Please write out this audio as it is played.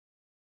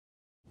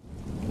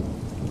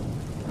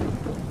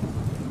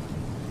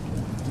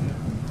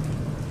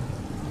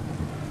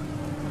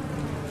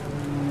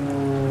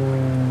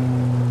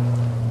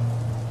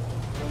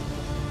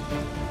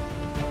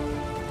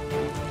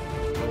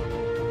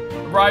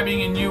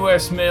arriving in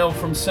U.S. mail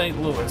from St.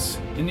 Louis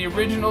in the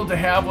original de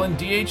Havilland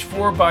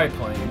DH-4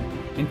 biplane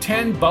and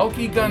 10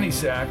 bulky gunny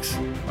sacks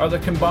are the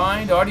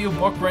combined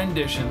audiobook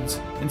renditions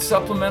and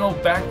supplemental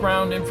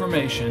background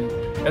information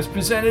as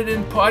presented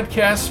in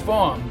podcast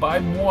form by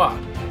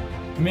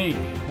me,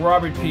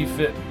 Robert P.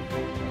 Fitton.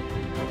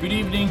 Good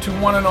evening to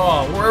one and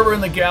all, wherever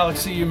in the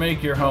galaxy you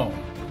make your home.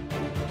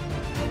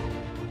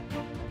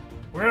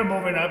 We're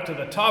moving up to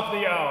the top of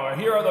the hour.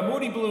 Here are the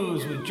Moody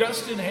Blues with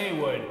Justin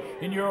Haywood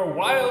in your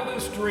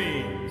wildest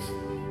dreams.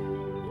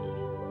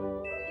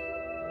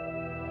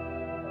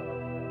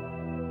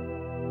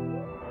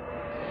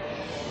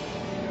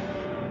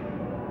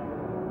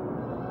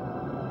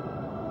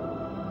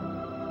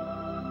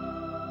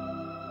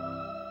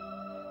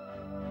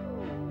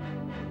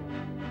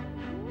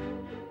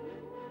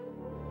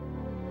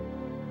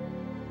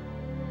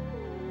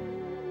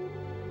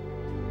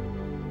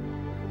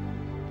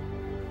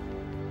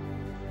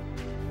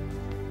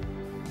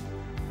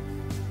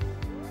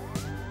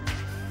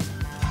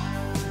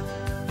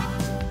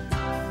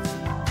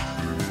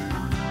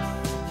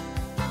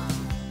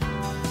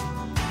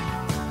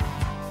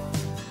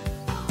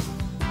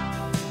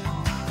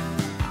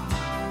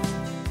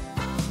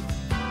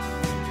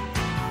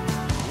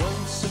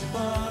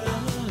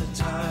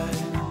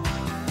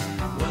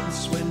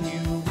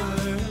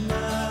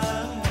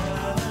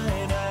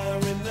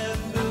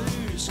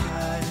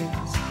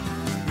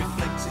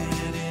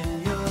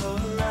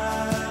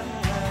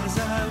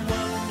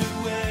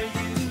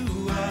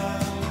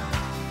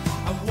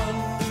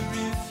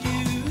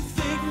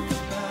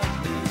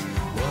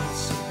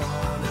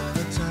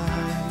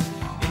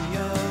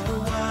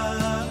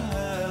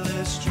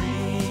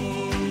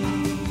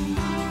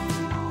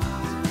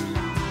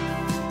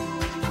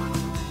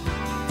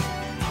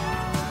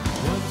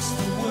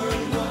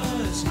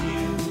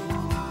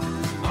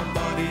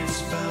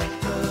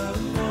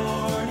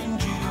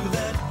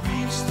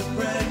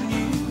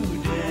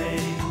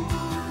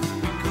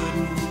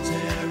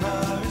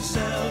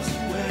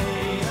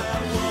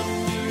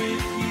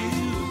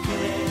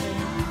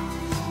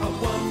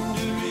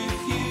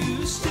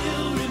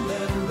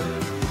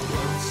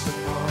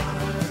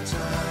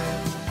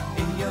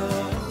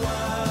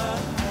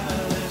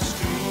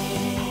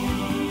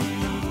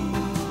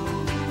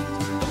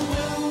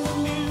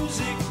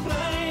 Music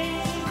play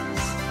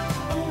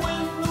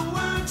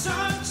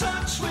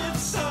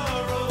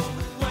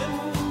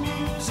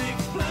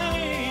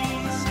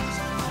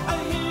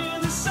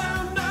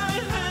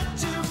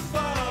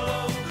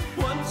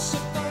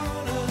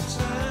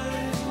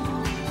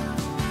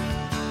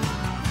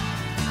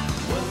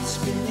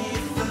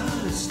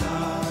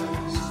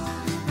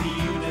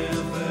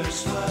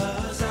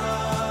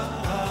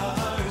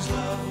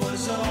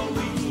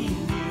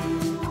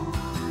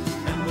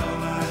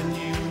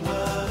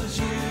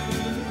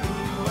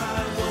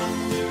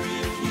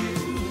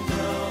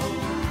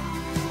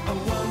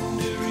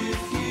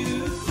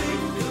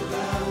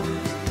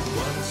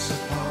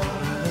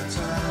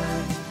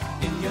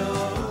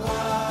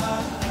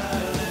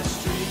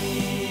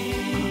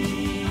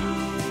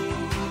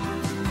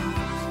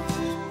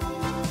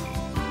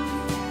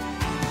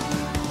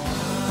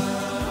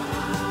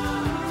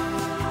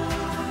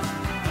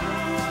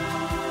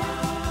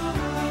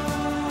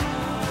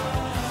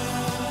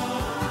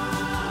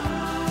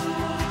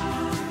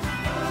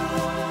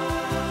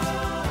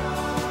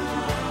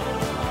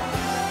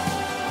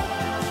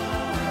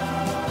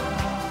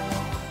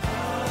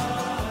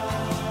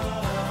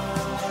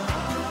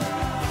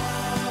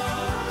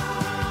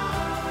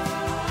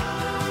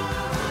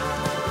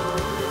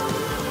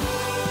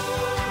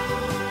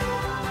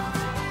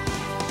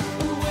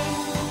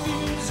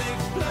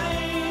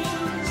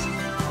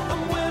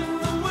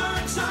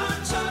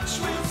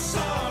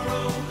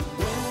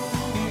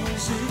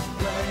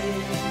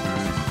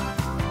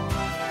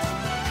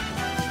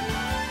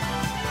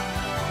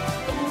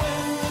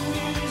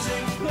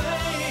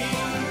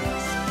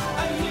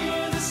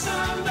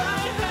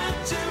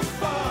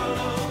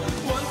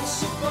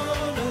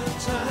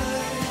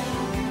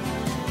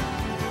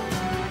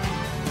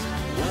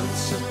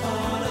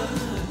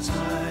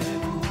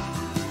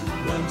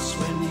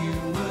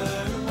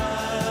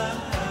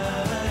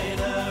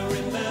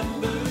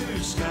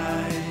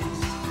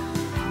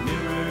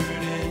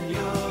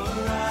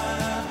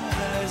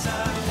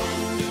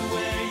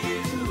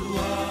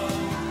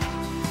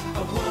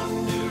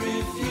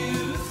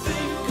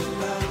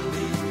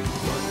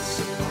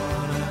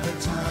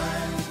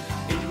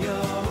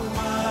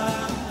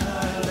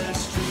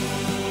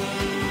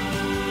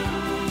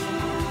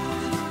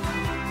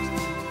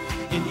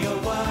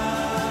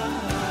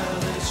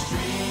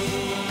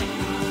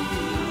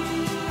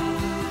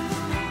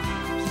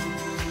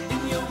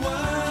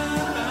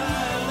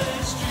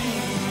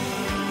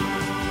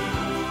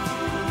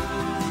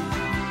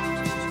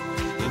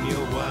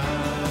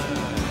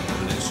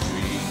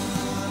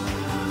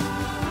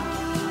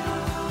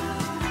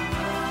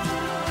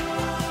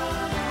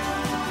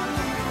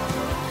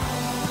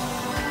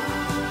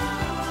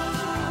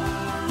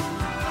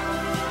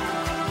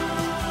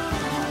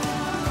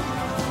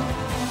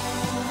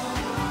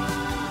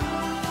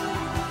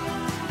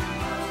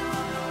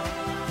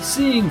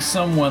Seeing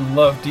someone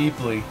loved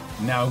deeply,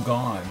 now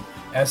gone,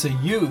 as a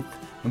youth,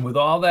 and with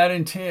all that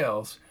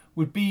entails,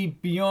 would be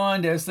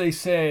beyond, as they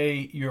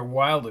say, your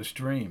wildest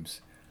dreams.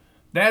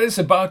 That is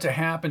about to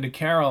happen to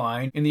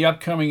Caroline in the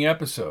upcoming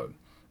episode.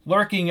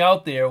 Lurking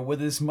out there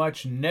with as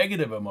much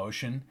negative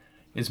emotion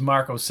is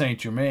Marco St.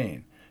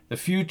 Germain, the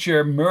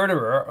future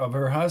murderer of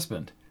her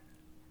husband.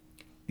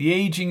 The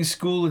aging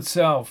school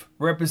itself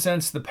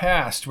represents the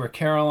past where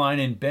Caroline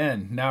and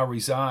Ben now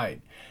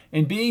reside,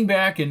 and being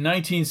back in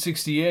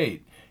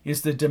 1968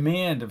 is the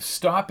demand of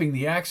stopping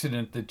the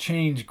accident that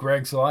changed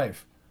Greg's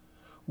life.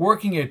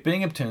 Working at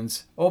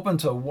Binghamton's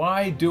opens a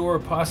wide door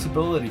of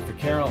possibility for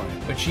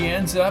Caroline, but she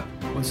ends up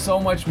with so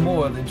much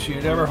more than she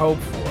had ever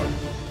hoped for.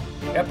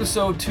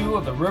 Episode 2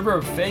 of The River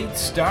of Fate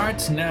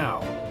starts now.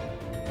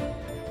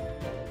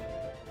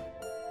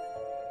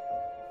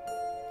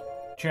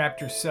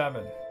 Chapter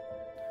 7.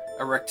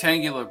 A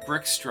rectangular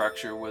brick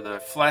structure with a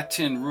flat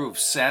tin roof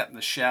sat in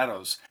the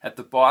shadows at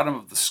the bottom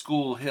of the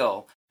school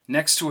hill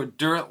next to a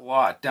dirt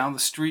lot down the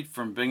street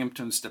from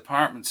Binghamton's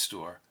department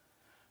store.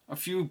 A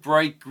few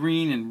bright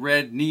green and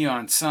red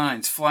neon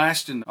signs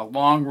flashed in a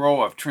long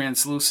row of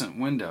translucent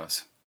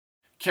windows.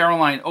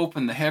 Caroline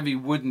opened the heavy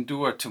wooden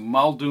door to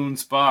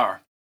Muldoon's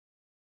Bar.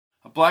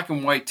 A black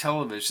and white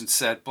television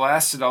set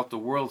blasted out the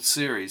World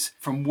Series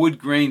from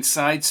wood-grain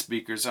side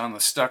speakers on the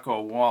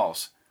stucco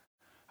walls.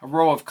 A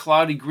row of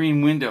cloudy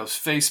green windows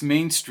faced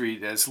Main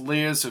Street as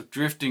layers of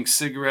drifting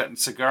cigarette and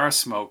cigar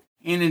smoke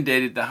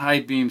inundated the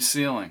high-beam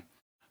ceiling.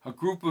 A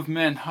group of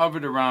men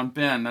hovered around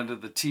Ben under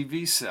the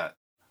TV set.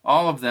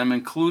 All of them,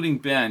 including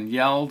Ben,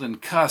 yelled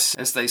and cussed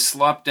as they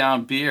slopped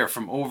down beer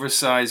from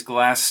oversized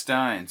glass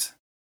steins.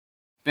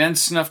 Ben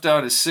snuffed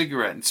out his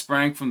cigarette and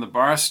sprang from the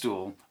bar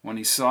stool when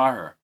he saw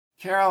her.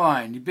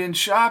 "Caroline, you been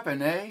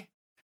shopping, eh?"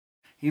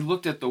 He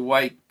looked at the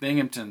white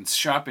Binghamton's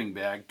shopping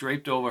bag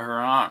draped over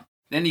her arm.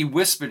 Then he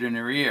whispered in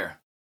her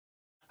ear,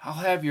 "I'll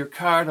have your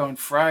card on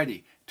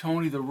Friday.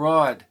 Tony the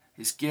Rod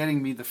is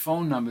getting me the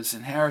phone numbers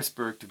in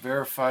Harrisburg to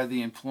verify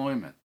the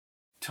employment."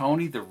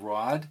 "Tony the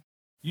Rod?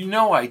 You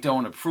know I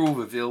don't approve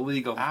of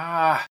illegal—"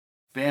 "Ah,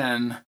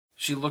 Ben."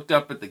 She looked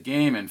up at the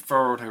game and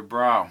furrowed her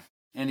brow.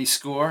 "Any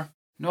score?"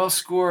 "No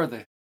score.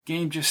 The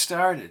game just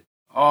started."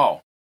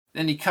 "Oh."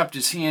 Then he cupped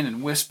his hand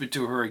and whispered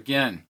to her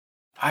again,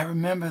 "I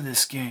remember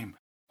this game.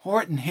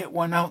 Horton hit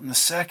one out in the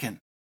second,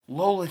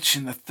 Lolich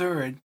in the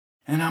third,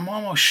 and I'm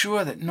almost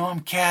sure that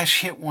Norm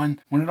Cash hit one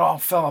when it all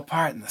fell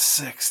apart in the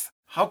sixth."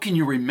 "How can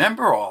you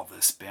remember all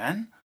this,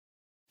 Ben?"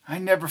 "I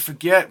never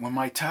forget when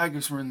my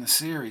Tigers were in the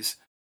series,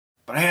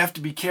 but I have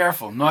to be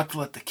careful not to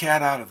let the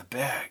cat out of the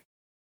bag.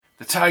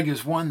 The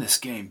Tigers won this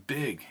game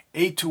big,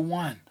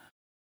 8-1.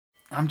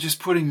 I'm just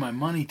putting my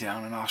money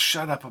down and I'll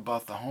shut up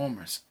about the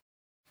homers."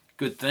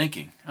 "Good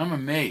thinking. I'm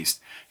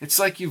amazed. It's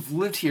like you've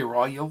lived here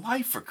all your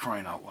life, for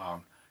crying out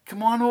loud.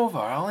 Come on over.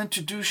 I'll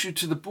introduce you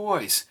to the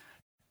boys.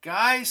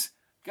 Guys,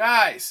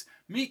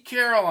 meet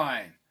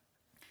Caroline."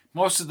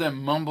 Most of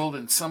them mumbled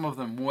and some of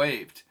them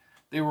waved.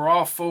 They were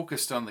all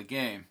focused on the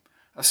game.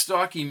 A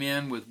stocky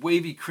man with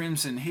wavy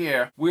crimson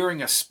hair,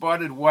 wearing a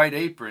spotted white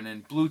apron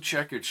and blue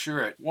checkered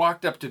shirt,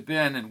 walked up to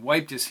Ben and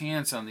wiped his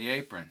hands on the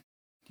apron.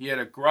 He had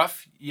a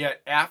gruff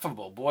yet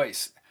affable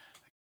voice.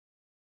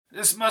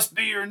 "This must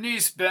be your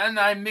niece, Ben.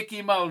 I'm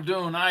Mickey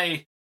Muldoon.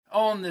 I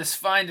own this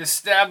fine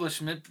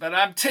establishment, but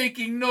I'm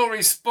taking no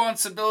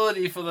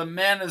responsibility for the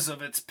manners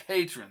of its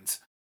patrons."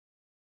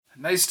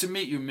 "Nice to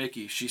meet you,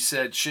 Mickey," she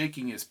said,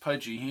 shaking his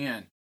pudgy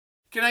hand.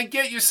 "Can I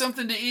get you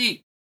something to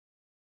eat?"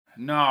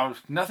 "No,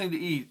 nothing to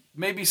eat.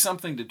 Maybe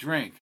something to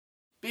drink."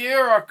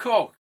 "Beer or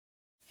Coke?"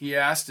 he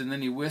asked, and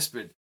then he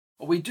whispered,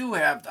 "Well, we do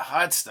have the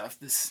hot stuff.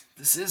 This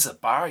is a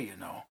bar, you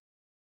know."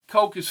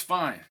 "Coke is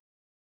fine."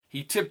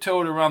 He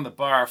tiptoed around the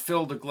bar,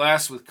 filled a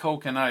glass with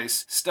Coke and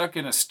ice, stuck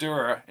in a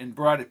stirrer, and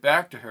brought it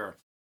back to her.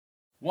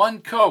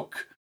 "1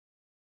 Coke."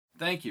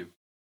 "Thank you."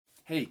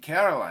 "Hey,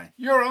 Caroline,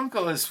 your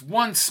uncle is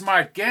one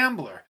smart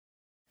gambler.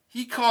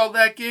 He called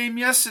that game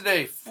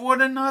yesterday,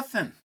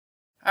 4-0.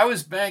 I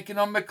was banking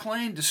on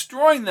McLean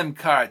destroying them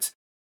cards.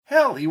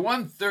 Hell, he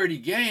won 30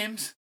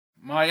 games.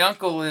 My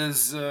uncle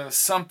is,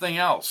 something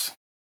else."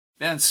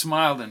 Ben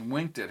smiled and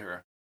winked at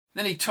her.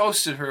 Then he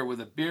toasted her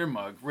with a beer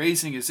mug,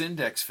 raising his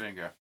index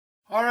finger.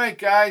 "All right,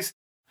 guys,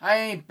 I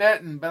ain't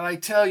betting, but I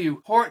tell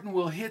you, Horton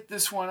will hit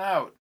this one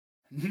out."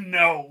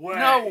 "No way."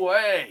 "No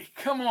way.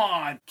 Come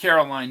on."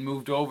 Caroline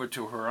moved over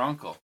to her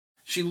uncle.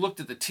 She looked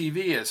at the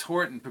TV as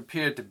Horton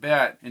prepared to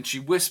bat, and she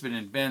whispered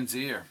in Ben's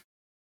ear,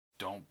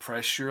 "Don't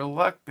press your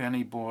luck,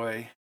 Benny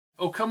boy."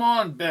 "Oh, come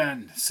on,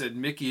 Ben," said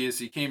Mickey as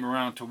he came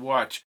around to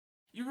watch.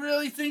 "You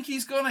really think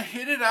he's going to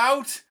hit it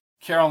out?"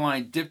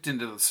 Caroline dipped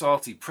into the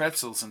salty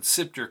pretzels and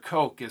sipped her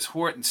Coke as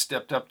Horton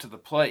stepped up to the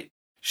plate.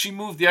 She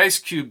moved the ice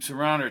cubes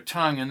around her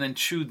tongue and then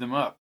chewed them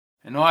up.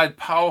 An odd,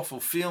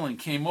 powerful feeling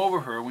came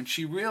over her when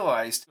she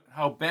realized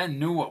how Ben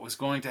knew what was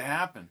going to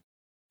happen.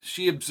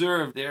 She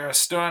observed their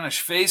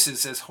astonished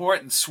faces as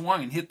Horton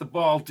swung and hit the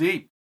ball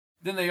deep.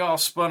 Then they all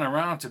spun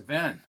around to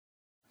Ben.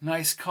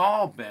 "Nice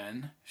call,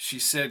 Ben," she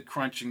said,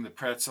 crunching the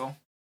pretzel.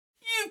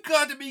 "You've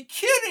got to be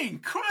kidding!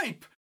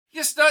 Cripe!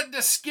 You're starting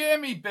to scare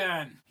me,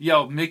 Ben,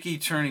 yelled Mickey,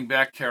 turning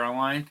back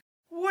Caroline.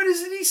 What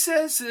is it he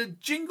says?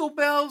 Jingle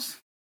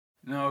bells?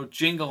 No,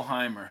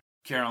 Jingleheimer,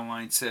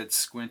 Caroline said,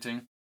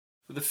 squinting.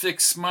 With a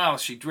fixed smile,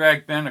 she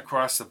dragged Ben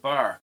across the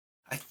bar.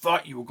 I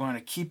thought you were going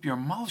to keep your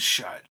mouth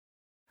shut.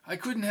 I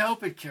couldn't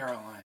help it,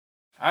 Caroline.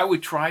 I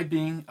would try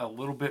being a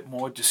little bit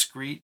more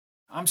discreet.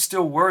 I'm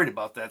still worried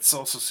about that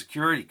Social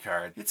Security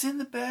card. It's in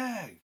the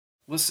bag.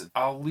 Listen,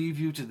 I'll leave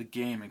you to the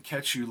game and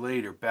catch you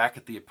later back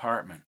at the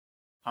apartment.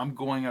 I'm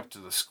going up to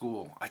the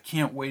school. I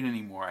can't wait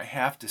anymore. I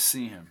have to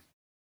see him.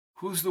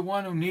 Who's the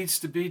one who needs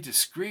to be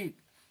discreet?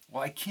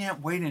 Well, I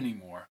can't wait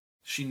anymore.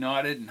 She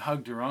nodded and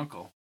hugged her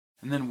uncle,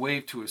 and then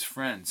waved to his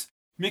friends.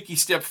 Mickey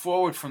stepped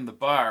forward from the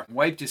bar and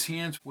wiped his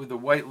hands with a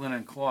white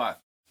linen cloth.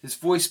 His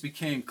voice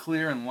became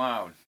clear and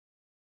loud.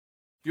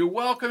 You're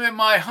welcome at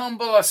my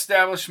humble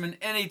establishment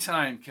any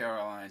time,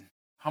 Caroline.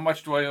 How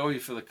much do I owe you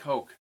for the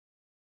Coke?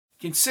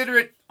 Consider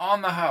it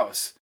on the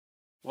house.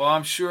 Well,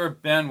 I'm sure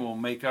Ben will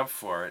make up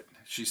for it,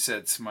 she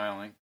said,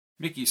 smiling.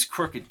 Mickey's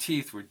crooked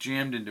teeth were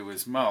jammed into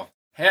his mouth.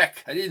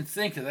 Heck, I didn't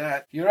think of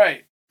that. You're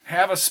right.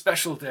 Have a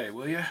special day,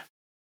 will you?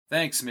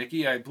 Thanks,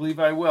 Mickey. I believe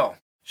I will.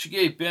 She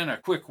gave Ben a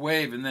quick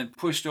wave and then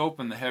pushed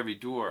open the heavy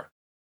door.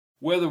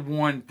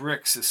 Weather-worn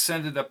bricks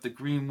ascended up the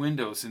green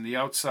windows in the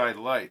outside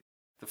light.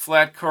 The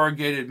flat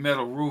corrugated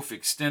metal roof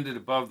extended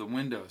above the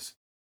windows.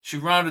 She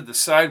rounded the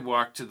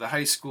sidewalk to the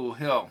high school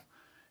hill.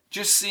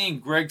 Just seeing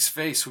Greg's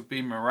face would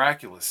be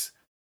miraculous.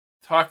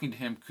 Talking to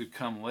him could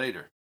come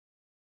later.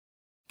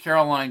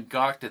 Caroline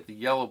gawked at the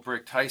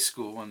yellow-bricked high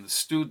school and the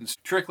students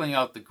trickling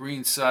out the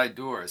green side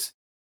doors.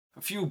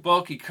 A few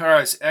bulky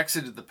cars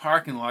exited the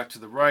parking lot to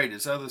the right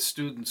as other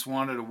students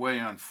wandered away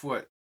on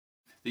foot.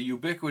 The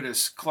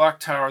ubiquitous clock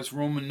tower's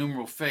Roman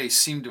numeral face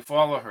seemed to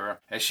follow her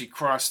as she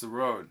crossed the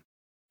road.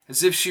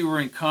 As if she were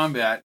in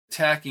combat,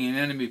 attacking an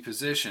enemy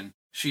position,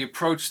 she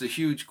approached the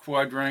huge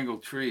quadrangle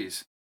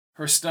trees.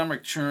 Her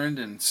stomach churned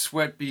and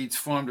sweat beads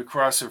formed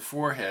across her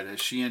forehead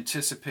as she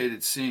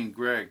anticipated seeing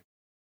Greg.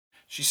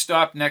 She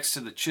stopped next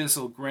to the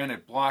chiseled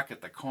granite block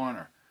at the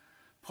corner.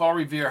 Paul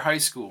Revere High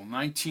School,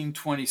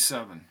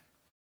 1927.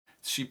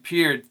 She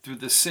peered through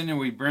the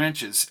sinewy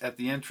branches at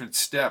the entrance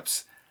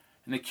steps.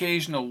 An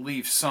occasional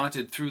leaf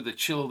sauntered through the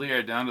chilled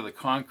air down to the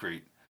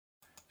concrete.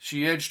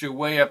 She edged her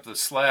way up the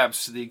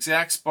slabs to the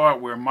exact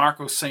spot where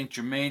Marco St.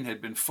 Germain had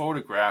been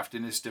photographed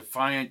in his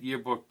defiant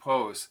yearbook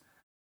pose.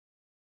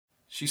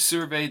 She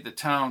surveyed the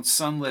town's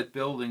sunlit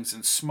buildings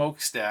and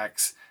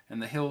smokestacks and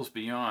the hills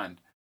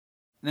beyond.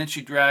 Then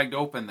she dragged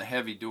open the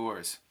heavy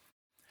doors.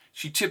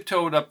 She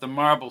tiptoed up the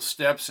marble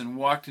steps and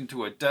walked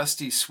into a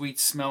dusty,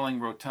 sweet-smelling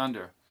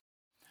rotunda.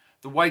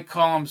 The white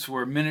columns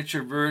were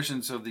miniature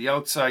versions of the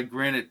outside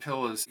granite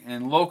pillars,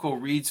 and local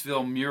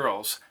Reedsville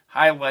murals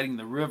highlighting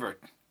the river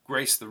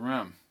graced the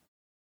rim.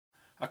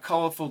 A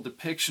colorful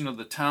depiction of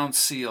the town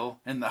seal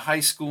and the high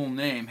school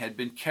name had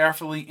been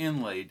carefully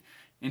inlaid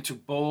into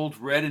bold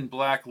red and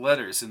black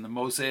letters in the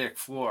mosaic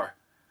floor.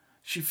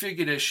 She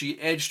figured as she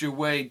edged her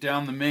way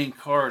down the main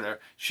corridor,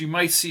 she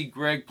might see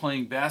Greg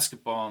playing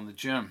basketball in the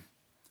gym.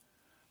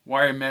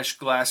 Wire mesh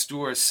glass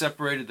doors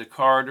separated the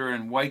corridor,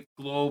 and white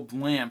globed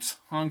lamps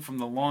hung from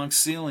the long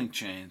ceiling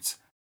chains.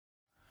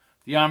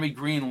 The army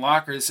green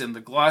lockers and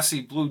the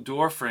glossy blue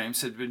door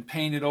frames had been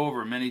painted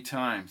over many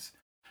times.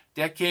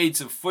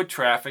 Decades of foot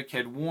traffic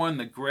had worn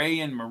the gray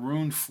and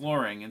maroon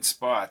flooring in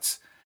spots.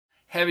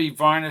 Heavy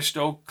varnished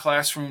oak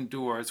classroom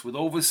doors with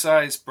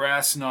oversized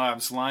brass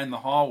knobs lined the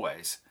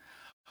hallways.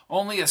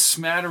 Only a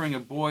smattering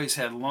of boys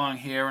had long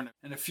hair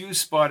and a few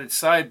spotted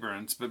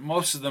sideburns, but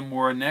most of them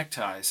wore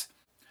neckties.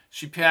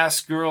 She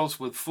passed girls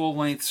with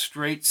full-length,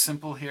 straight,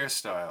 simple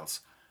hairstyles.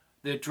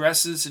 Their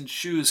dresses and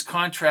shoes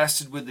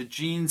contrasted with the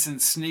jeans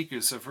and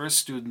sneakers of her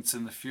students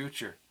in the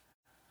future.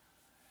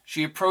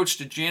 She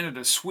approached a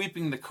janitor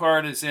sweeping the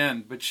corridor's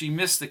end, but she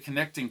missed the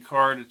connecting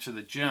corridor to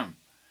the gym.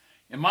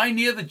 Am I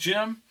near the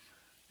gym?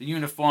 The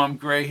uniformed,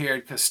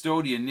 gray-haired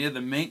custodian near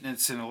the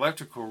maintenance and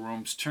electrical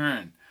rooms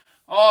turned.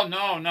 Oh,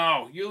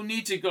 no. You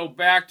need to go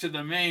back to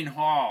the main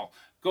hall.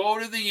 Go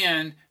to the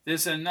end.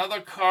 There's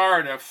another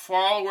corridor.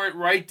 Follow it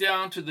right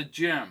down to the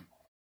gym.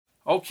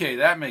 Okay,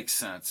 that makes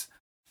sense.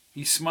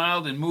 He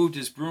smiled and moved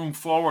his broom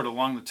forward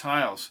along the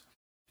tiles.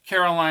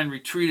 Caroline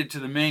retreated to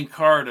the main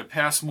corridor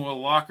past more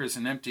lockers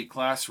and empty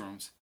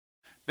classrooms.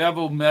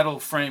 Beveled metal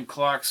frame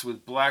clocks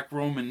with black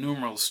Roman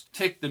numerals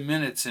ticked the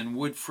minutes in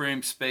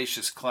wood-framed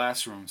spacious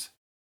classrooms.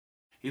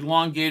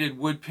 Elongated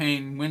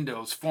wood-pane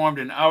windows formed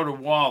an outer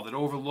wall that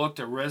overlooked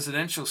a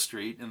residential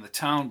street and the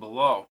town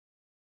below.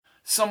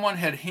 Someone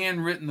had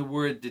handwritten the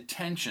word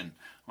detention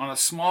on a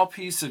small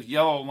piece of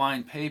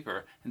yellow-lined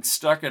paper and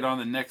stuck it on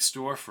the next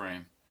door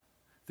frame.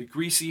 The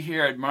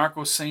greasy-haired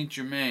Marco St.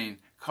 Germain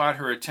caught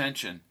her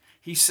attention.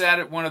 He sat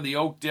at one of the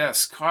oak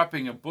desks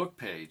copying a book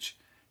page.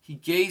 He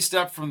gazed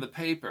up from the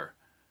paper.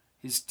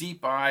 His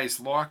deep eyes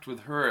locked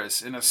with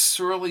hers, and a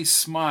surly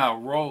smile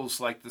rose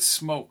like the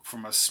smoke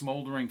from a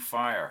smoldering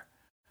fire.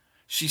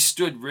 She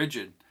stood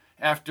rigid.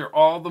 After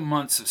all the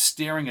months of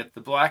staring at the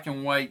black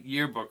and white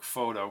yearbook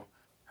photo,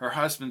 her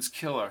husband's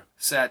killer,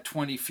 sat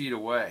 20 feet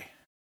away.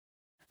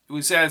 It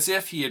was as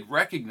if he had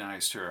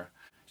recognized her.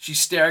 She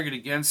staggered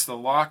against the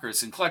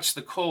lockers and clutched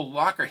the cold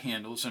locker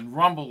handles and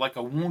rumbled like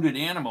a wounded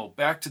animal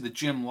back to the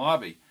gym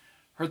lobby.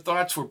 Her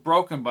thoughts were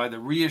broken by the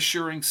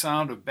reassuring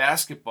sound of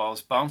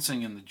basketballs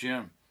bouncing in the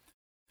gym.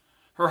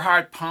 Her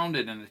heart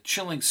pounded and a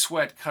chilling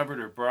sweat covered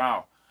her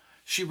brow.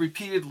 She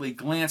repeatedly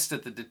glanced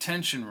at the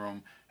detention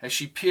room as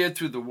she peered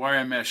through the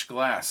wire mesh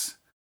glass.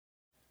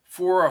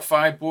 4 or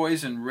 5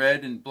 boys in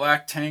red and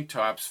black tank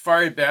tops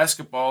fired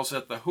basketballs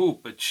at the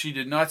hoop, but she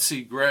did not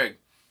see Greg.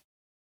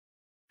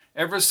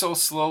 Ever so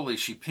slowly,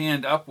 she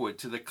panned upward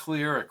to the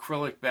clear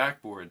acrylic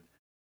backboard.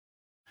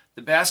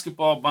 The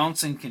basketball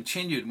bouncing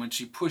continued when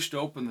she pushed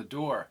open the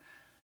door.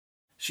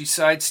 She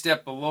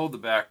sidestepped below the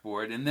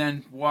backboard and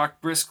then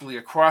walked briskly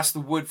across the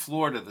wood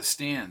floor to the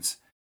stands.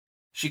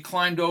 She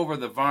climbed over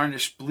the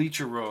varnished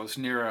bleacher rows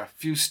near a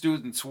few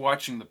students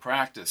watching the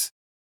practice.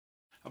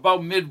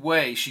 About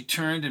midway, she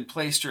turned and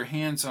placed her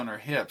hands on her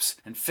hips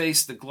and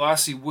faced the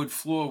glossy wood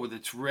floor with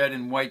its red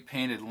and white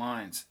painted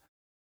lines.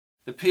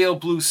 The pale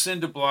blue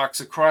cinder blocks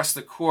across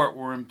the court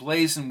were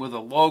emblazoned with a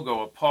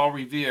logo of Paul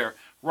Revere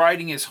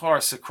riding his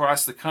horse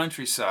across the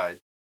countryside.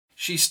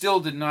 She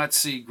still did not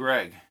see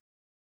Greg.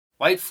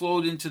 Light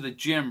flowed into the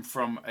gym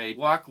from a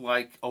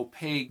block-like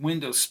opaque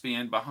window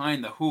span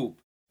behind the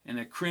hoop, and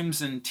a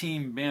crimson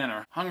team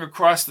banner hung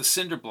across the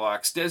cinder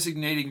blocks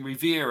designating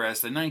Revere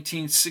as the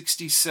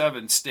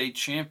 1967 state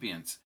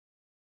champions.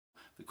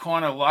 The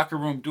corner locker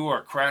room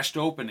door crashed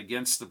open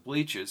against the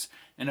bleachers,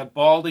 and a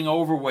balding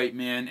overweight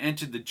man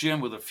entered the gym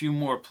with a few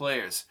more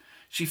players.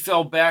 She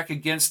fell back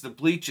against the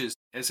bleachers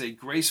as a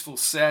graceful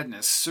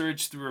sadness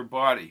surged through her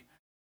body.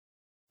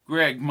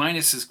 Greg,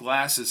 minus his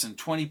glasses and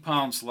 20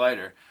 pounds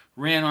lighter,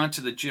 ran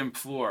onto the gym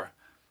floor.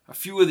 A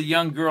few of the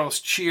young girls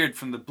cheered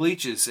from the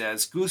bleachers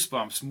as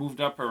goosebumps moved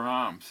up her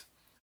arms.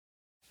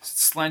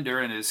 Slender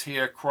and his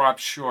hair cropped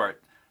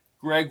short,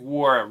 Greg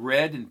wore a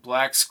red and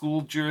black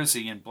school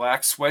jersey and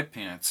black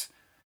sweatpants.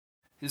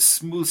 His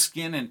smooth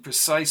skin and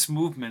precise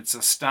movements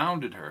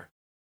astounded her.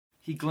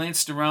 He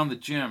glanced around the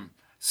gym.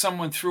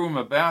 Someone threw him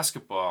a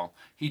basketball.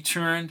 He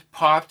turned,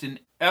 popped, and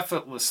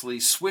effortlessly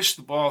swished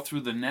the ball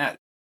through the net.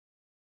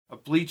 A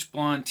bleach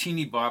blonde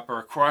teeny bopper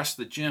across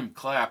the gym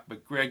clapped,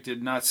 but Greg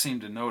did not seem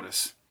to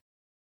notice.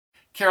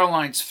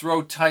 Caroline's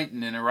throat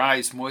tightened and her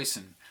eyes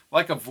moistened.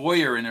 Like a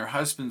voyeur in her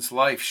husband's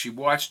life, she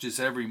watched his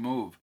every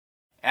move.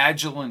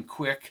 Agile and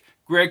quick,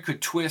 Greg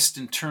could twist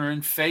and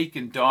turn, fake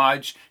and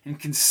dodge, and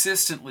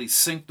consistently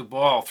sink the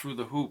ball through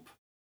the hoop.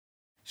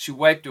 She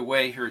wiped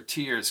away her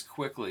tears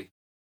quickly.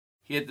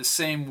 He had the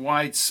same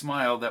wide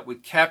smile that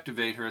would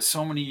captivate her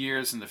so many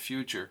years in the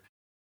future,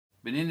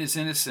 but in his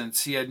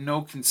innocence he had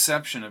no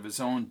conception of his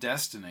own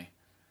destiny.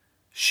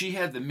 She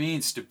had the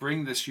means to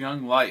bring this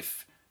young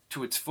life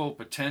to its full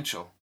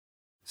potential.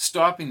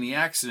 Stopping the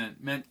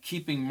accident meant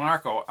keeping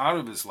Marco out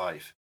of his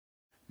life.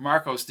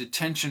 Marco's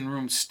detention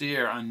room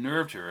stare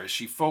unnerved her as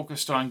she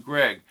focused on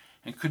Greg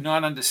and could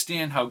not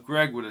understand how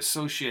Greg would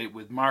associate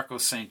with Marco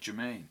St.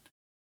 Germain.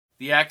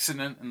 The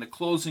accident and the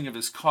closing of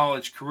his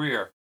college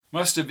career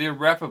must have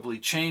irreparably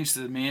changed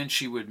the man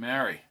she would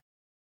marry.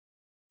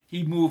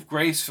 He moved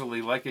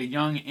gracefully like a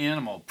young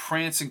animal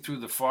prancing through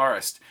the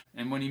forest,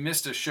 and when he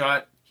missed a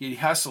shot, he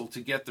hustled to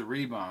get the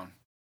rebound.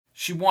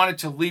 She wanted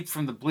to leap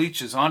from the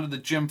bleachers onto the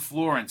gym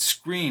floor and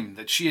scream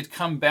that she had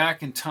come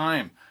back in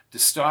time to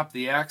stop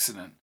the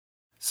accident.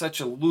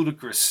 Such a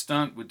ludicrous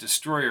stunt would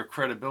destroy her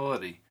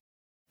credibility.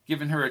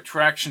 Given her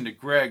attraction to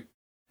Greg,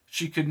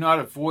 she could not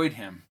avoid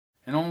him,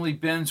 and only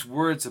Ben's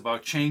words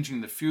about changing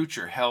the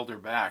future held her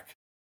back.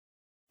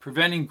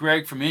 Preventing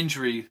Greg from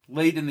injury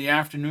late in the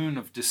afternoon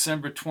of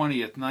December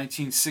 20th,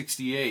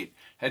 1968,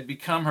 had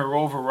become her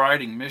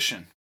overriding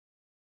mission.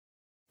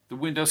 The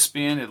window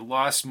span had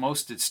lost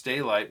most its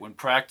daylight when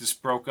practice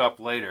broke up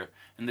later,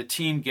 and the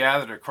team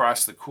gathered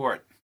across the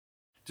court.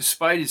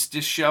 Despite his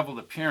disheveled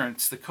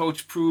appearance, the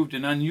coach proved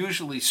an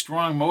unusually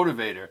strong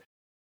motivator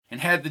and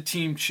had the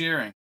team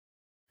cheering.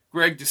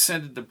 Greg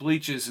descended the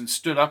bleachers and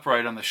stood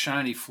upright on the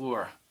shiny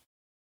floor.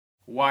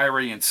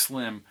 Wiry and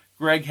slim,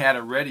 Greg had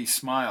a ready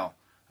smile.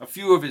 A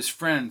few of his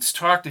friends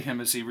talked to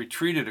him as he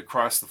retreated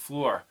across the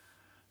floor.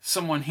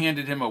 Someone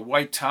handed him a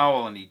white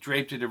towel and he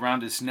draped it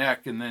around his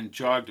neck and then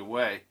jogged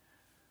away.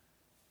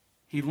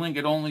 He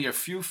lingered only a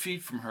few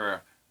feet from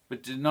her,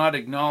 but did not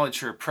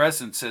acknowledge her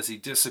presence as he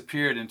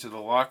disappeared into the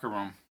locker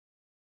room.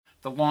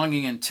 The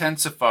longing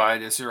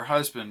intensified as her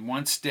husband,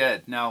 once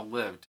dead, now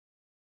lived.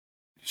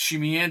 She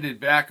meandered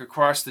back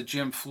across the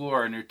gym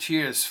floor and her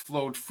tears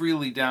flowed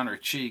freely down her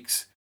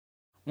cheeks.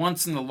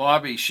 Once in the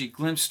lobby, she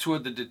glimpsed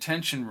toward the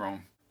detention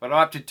room, but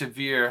opted to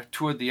veer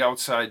toward the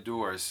outside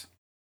doors.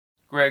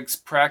 Greg's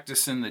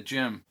practice in the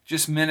gym,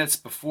 just minutes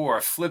before,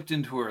 flipped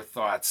into her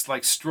thoughts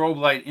like strobe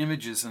light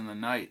images in the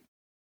night.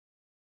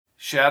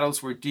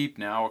 Shadows were deep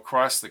now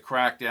across the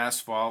cracked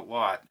asphalt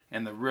lot,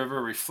 and the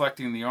river,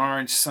 reflecting the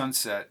orange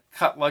sunset,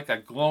 cut like a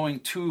glowing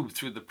tube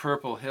through the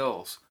purple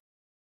hills.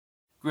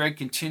 Greg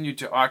continued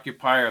to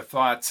occupy her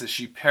thoughts as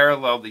she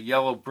paralleled the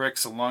yellow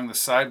bricks along the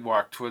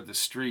sidewalk toward the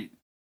street.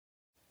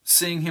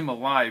 Seeing him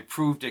alive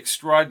proved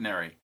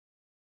extraordinary,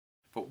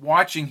 but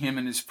watching him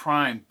in his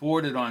prime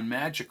bordered on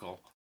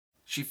magical.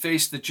 She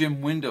faced the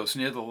gym windows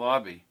near the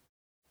lobby.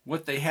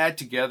 What they had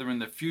together in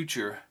the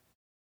future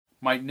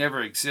might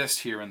never exist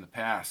here in the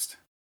past.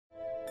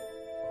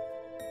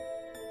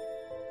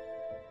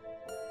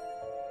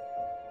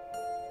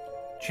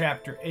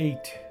 Chapter 8.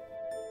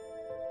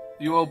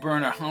 The oil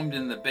burner hummed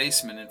in the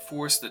basement and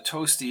forced the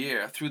toasty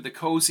air through the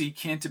cozy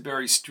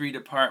Canterbury Street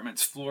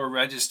apartment's floor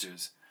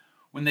registers.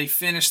 When they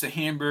finished the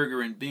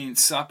hamburger and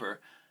beans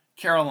supper,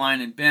 Caroline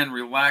and Ben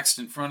relaxed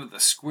in front of the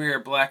square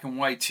black and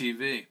white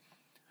TV.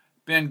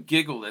 Ben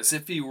giggled as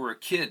if he were a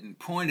kid and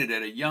pointed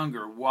at a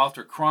younger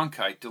Walter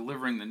Cronkite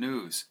delivering the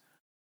news.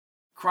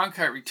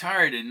 "Cronkite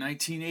retired in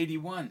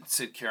 1981,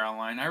 said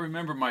Caroline. "I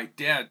remember my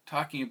dad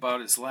talking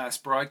about his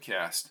last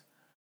broadcast."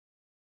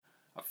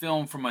 A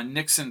film from a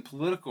Nixon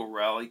political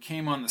rally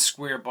came on the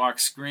square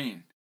box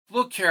screen.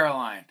 "Look,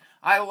 Caroline,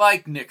 I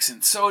like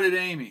Nixon, so did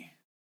Amy."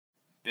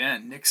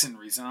 "Ben, Nixon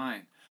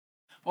resigned."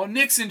 "Well,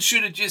 Nixon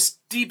should have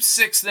just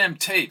deep-sixed them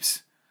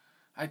tapes.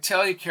 I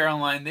tell you,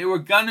 Caroline, they were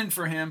gunning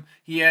for him.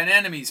 He had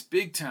enemies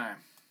big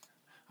time."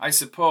 "I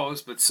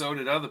suppose, but so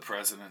did other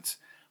presidents."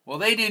 "Well,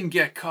 they didn't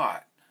get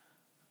caught."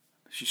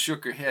 She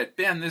shook her head.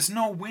 "Ben, there's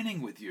no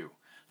winning with you."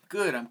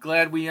 "Good, I'm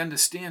glad we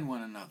understand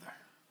one another."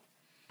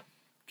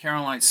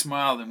 Caroline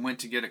smiled and went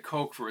to get a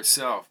Coke for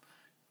herself.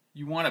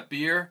 "You want a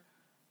beer?"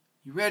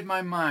 "You read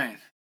my mind."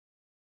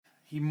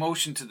 He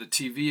motioned to the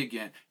TV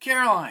again.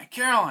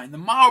 Caroline, the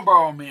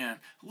Marlboro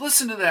Man.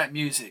 Listen to that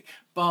music.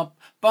 Bump,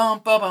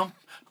 bump, ba bump,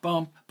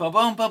 bump, ba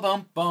bump, ba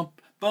bump,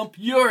 bump, bump.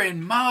 You're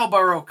in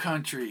Marlboro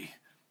country."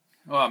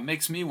 "Oh, it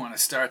makes me want to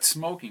start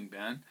smoking,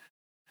 Ben."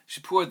 She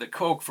poured the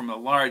Coke from a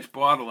large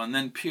bottle and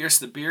then pierced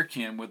the beer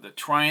can with a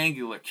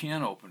triangular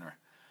can opener.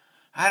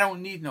 "I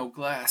don't need no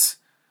glass."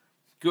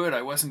 "Good,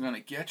 I wasn't going to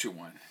get you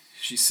one,"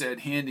 she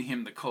said, handing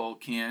him the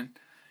cold can.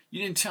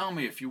 "You didn't tell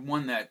me if you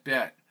won that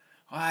bet."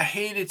 "I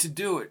hated to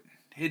do it."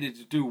 "Hated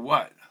to do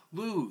what?"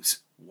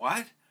 "Lose."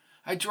 "What?"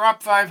 "I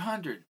dropped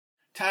 500.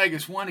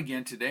 Tigers won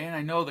again today, and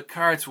I know the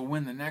Cards will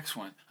win the next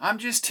one. I'm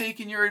just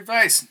taking your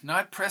advice,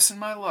 not pressing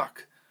my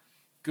luck."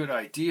 "Good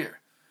idea.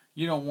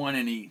 You don't want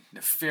any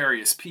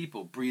nefarious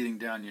people breathing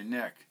down your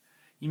neck."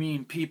 "You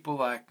mean people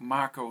like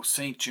Marco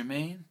St.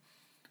 Germain?"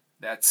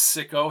 "That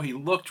sicko, he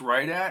looked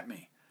right at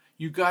me."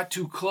 "You got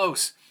too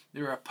close.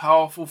 There are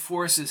powerful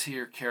forces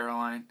here,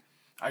 Caroline."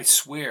 "I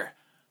swear,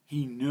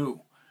 he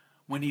knew.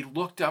 When he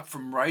looked up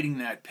from writing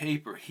that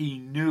paper, he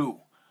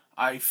knew.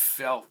 I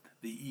felt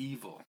the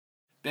evil."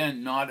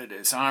 Ben nodded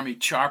as Army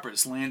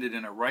choppers landed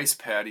in a rice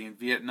paddy in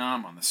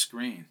Vietnam on the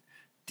screen.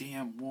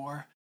 "Damn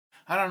war.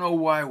 I don't know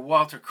why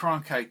Walter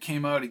Cronkite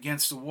came out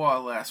against the war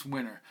last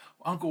winter.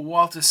 Uncle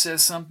Walter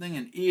says something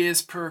and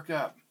ears perk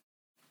up."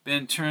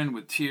 Ben turned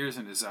with tears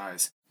in his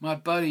eyes. "My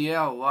buddy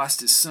Al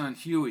lost his son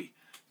Huey.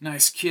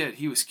 Nice kid.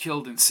 He was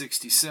killed in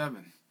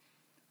 1967.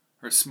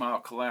 Her smile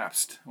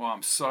collapsed. "Well,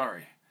 I'm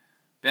sorry."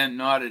 Ben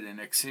nodded and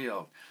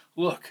exhaled.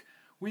 "Look,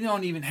 we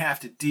don't even have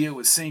to deal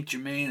with St.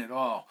 Germain at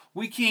all.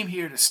 We came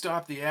here to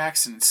stop the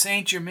accident.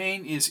 St.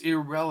 Germain is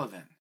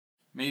irrelevant."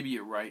 "Maybe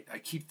you're right. I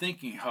keep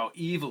thinking how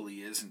evil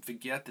he is and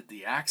forget that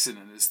the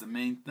accident is the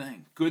main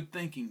thing. Good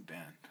thinking,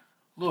 Ben.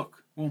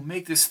 Look, we'll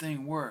make this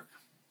thing work."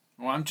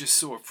 "Oh, I'm just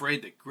so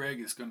afraid that Greg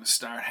is going to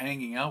start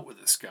hanging out with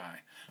this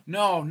guy."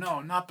 No,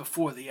 not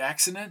before the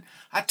accident.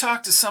 I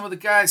talked to some of the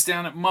guys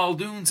down at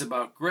Muldoon's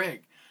about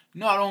Greg.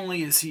 Not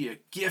only is he a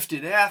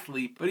gifted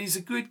athlete, but he's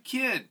a good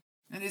kid,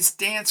 and his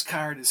dance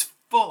card is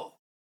full.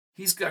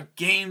 He's got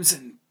games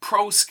and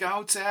pro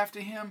scouts after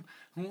him.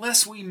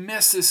 Unless we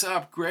mess this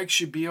up, Greg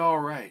should be all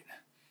right.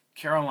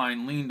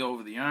 Caroline leaned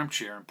over the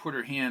armchair and put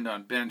her hand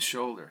on Ben's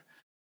shoulder.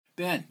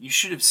 "Ben, you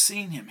should have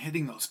seen him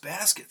hitting those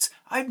baskets.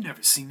 I've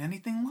never seen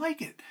anything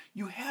like it.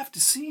 You have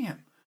to see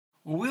him."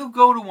 "Well, we'll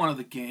go to one of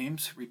the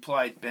games,"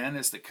 replied Ben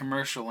as the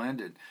commercial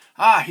ended.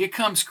 "Ah, here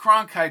comes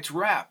Cronkite's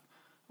rap."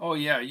 "Oh,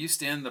 yeah, I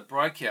used to end the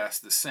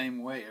broadcast the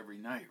same way every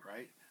night,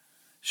 right?"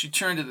 She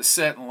turned to the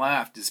set and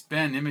laughed as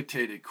Ben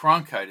imitated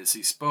Cronkite as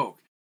he spoke.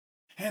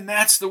 "And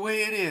that's the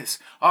way it is.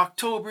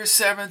 October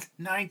 7th,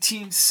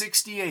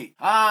 1968.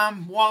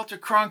 I'm Walter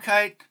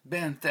Cronkite,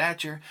 Ben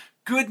Thatcher.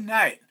 Good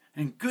night,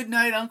 and good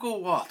night,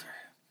 Uncle Walter."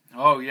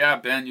 "Oh, yeah,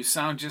 Ben, you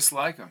sound just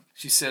like him,"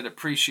 she said,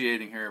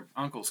 appreciating her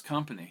uncle's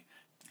company.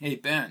 "Hey,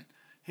 Ben."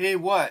 "Hey,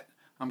 what?"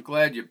 "I'm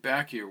glad you're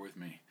back here with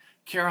me."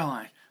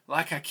 "Caroline,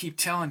 like I keep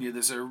telling you,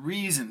 there's a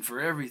reason for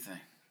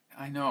everything."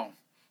 "I know,"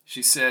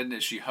 she said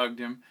as she hugged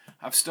him.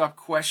 "I've stopped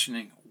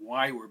questioning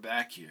why we're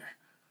back here."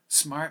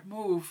 "Smart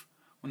move."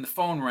 When the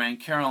phone rang,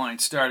 Caroline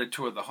started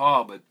toward the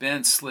hall, but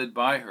Ben slid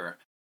by her.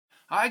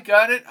 I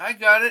got it.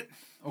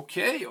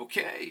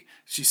 Okay,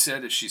 she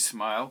said as she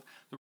smiled.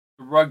 The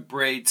rug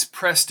braids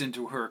pressed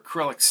into her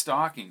acrylic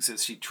stockings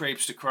as she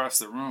traipsed across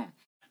the room.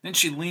 Then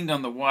she leaned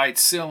on the wide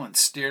sill and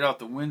stared out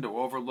the window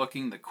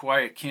overlooking the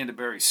quiet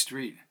Canterbury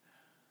Street.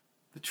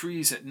 The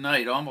trees at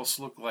night almost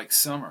looked like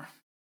summer.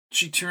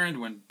 She turned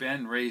when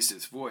Ben raised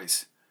his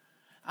voice.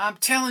 "I'm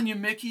telling you,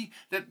 Mickey,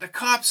 that the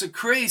cops are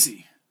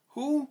crazy."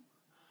 "Who?"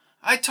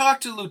 I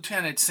talked to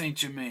Lieutenant St.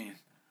 Germain.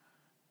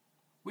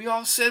 We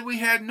all said we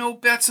had no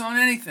bets on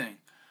anything.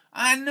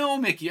 I know,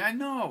 Mickey, I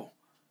know.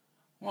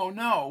 Well,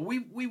 no,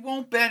 we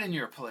won't bet in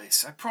your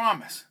place, I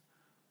promise.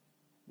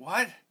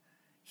 What?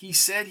 He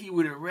said he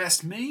would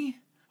arrest me?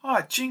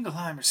 Oh,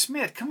 Jingleheimer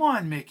Smith, come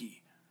on,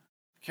 Mickey.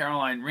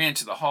 Caroline ran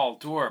to the hall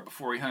door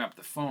before he hung up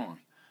the phone.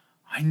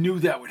 I knew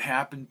that would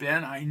happen,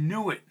 Ben. I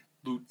knew it.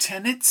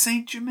 Lieutenant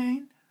St.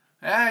 Germain?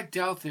 I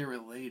doubt they're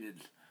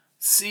related.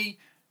 See,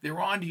 they're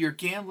on to your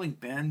gambling,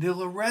 Ben.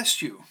 They'll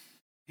arrest you.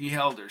 He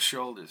held her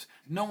shoulders.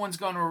 No one's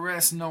going to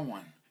arrest no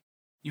one.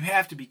 You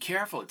have to be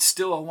careful. It's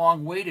still a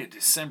long way to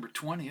December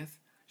 20th.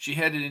 She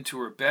headed into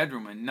her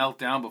bedroom and knelt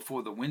down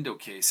before the window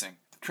casing.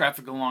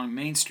 Traffic along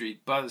Main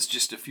Street buzzed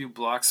just a few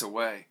blocks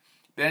away.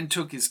 Ben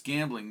took his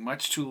gambling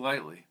much too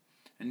lightly,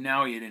 and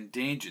now he had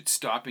endangered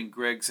stopping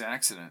Greg's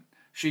accident.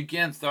 She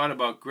again thought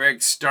about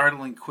Greg's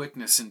startling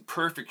quickness and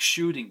perfect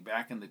shooting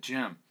back in the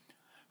gym.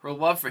 Her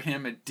love for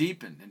him had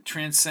deepened and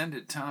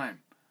transcended time,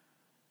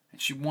 and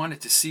she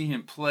wanted to see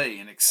him play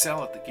and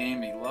excel at the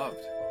game he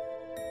loved.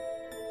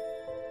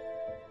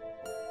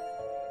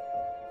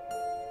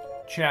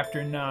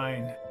 Chapter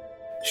 9.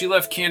 She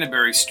left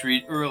Canterbury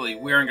Street early,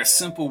 wearing a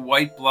simple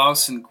white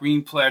blouse and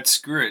green plaid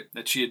skirt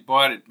that she had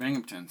bought at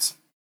Binghamton's.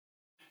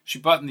 She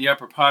buttoned the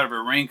upper part of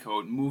her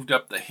raincoat and moved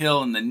up the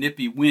hill in the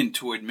nippy wind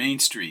toward Main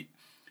Street.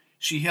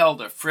 She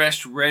held a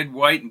fresh red,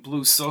 white, and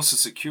blue Social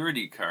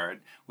Security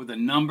card with a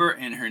number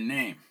and her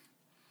name.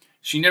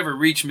 She never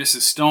reached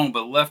Mrs. Stone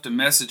but left a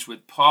message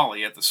with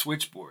Polly at the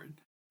switchboard.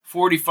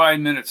 45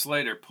 minutes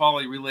later,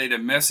 Polly relayed a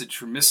message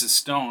from Mrs.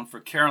 Stone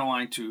for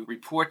Caroline to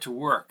report to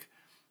work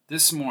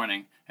this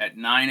morning at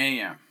 9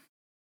 a.m.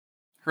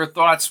 Her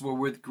thoughts were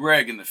with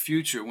Greg in the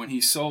future when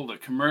he sold a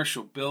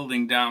commercial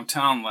building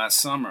downtown last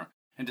summer,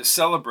 and to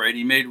celebrate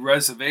he made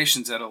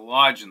reservations at a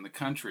lodge in the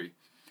country.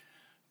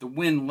 The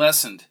wind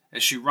lessened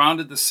as she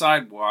rounded the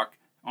sidewalk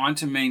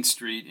onto Main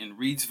Street in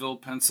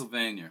Reedsville,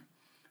 Pennsylvania.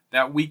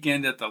 That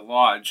weekend at the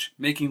lodge,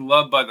 making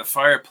love by the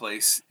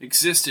fireplace,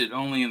 existed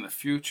only in the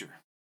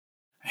future.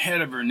 Ahead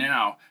of her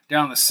now,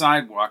 down the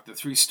sidewalk, the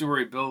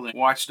 3-story building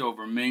watched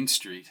over Main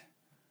Street.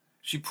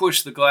 She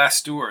pushed the glass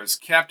doors,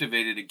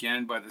 captivated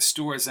again by the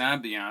store's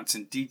ambiance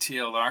and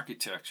detailed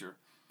architecture.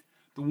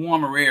 The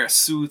warmer air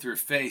soothed her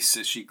face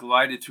as she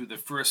glided through the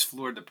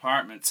first-floor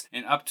departments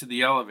and up to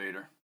the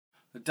elevator.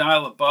 The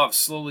dial above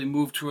slowly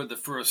moved toward the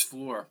first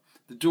floor.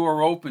 The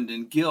door opened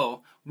and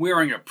Gil,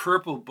 wearing a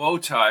purple bow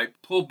tie,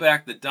 pulled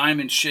back the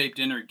diamond-shaped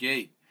inner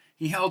gate.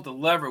 He held the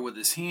lever with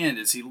his hand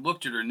as he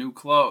looked at her new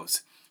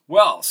clothes.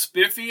 Well,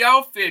 spiffy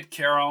outfit,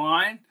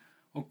 Caroline.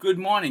 Well, good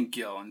morning,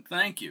 Gil, and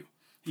thank you.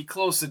 He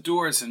closed the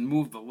doors and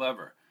moved the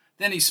lever.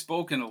 Then he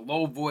spoke in a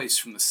low voice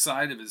from the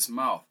side of his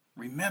mouth.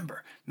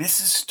 Remember,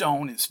 Mrs.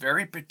 Stone is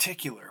very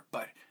particular,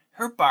 but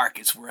her bark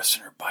is worse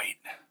than her bite.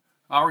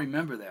 I'll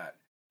remember that.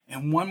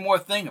 And one more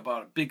thing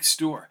about a big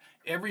store.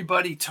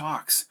 Everybody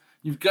talks.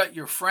 You've got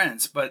your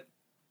friends, but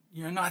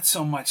you're not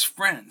so much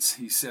friends,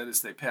 he said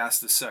as they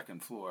passed the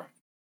second floor.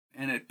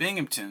 And at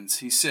Binghamton's,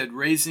 he said,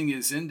 raising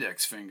his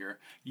index finger,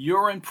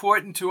 you're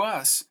important to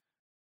us.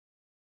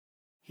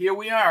 Here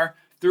we are,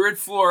 3rd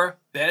floor,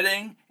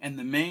 bedding, and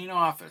the main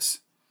office.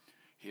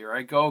 Here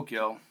I go,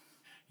 Gil.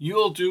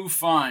 You'll do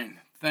fine,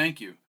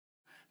 thank you.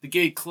 The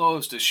gate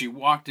closed as she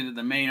walked into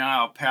the main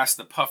aisle past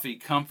the puffy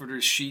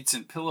comforters, sheets,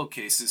 and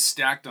pillowcases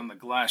stacked on the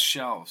glass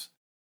shelves.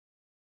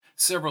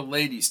 Several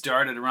ladies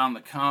darted around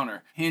the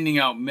counter, handing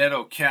out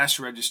metal cash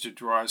register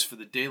drawers for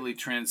the daily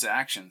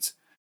transactions.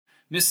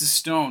 Mrs.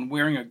 Stone,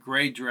 wearing a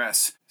gray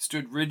dress,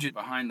 stood rigid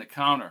behind the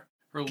counter.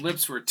 Her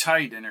lips were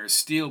tight and her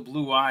steel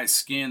blue eyes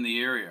scanned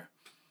the area.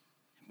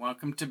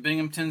 Welcome to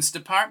Binghamton's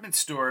department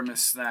store,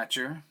 Miss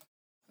Thatcher.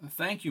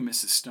 Thank you,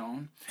 Mrs.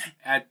 Stone.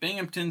 At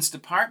Binghamton's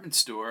department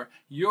store,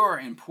 you're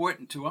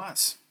important to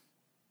us.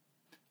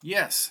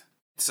 Yes,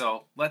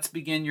 so let's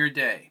begin your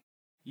day.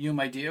 You,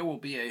 my dear, will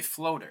be a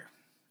floater.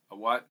 A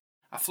what?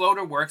 A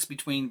floater works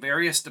between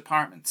various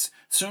departments.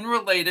 Sooner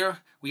or later,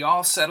 we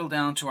all settle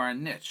down to our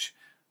niche.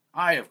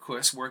 I, of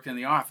course, worked in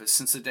the office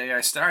since the day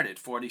I started,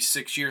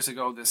 46 years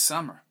ago this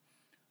summer.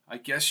 I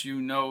guess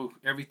you know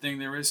everything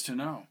there is to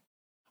know.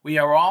 We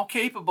are all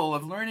capable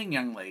of learning,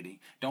 young lady.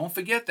 Don't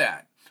forget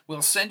that.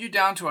 We'll send you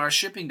down to our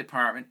shipping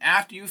department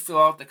after you fill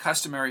out the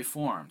customary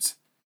forms.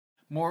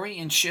 Maury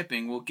in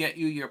shipping will get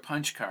you your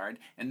punch card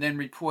and then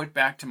report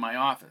back to my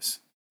office.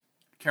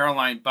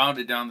 Caroline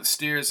bounded down the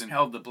stairs and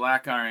held the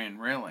black iron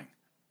railing.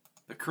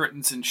 The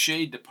curtains and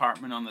shade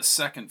department on the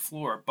 2nd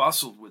floor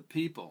bustled with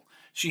people.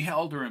 She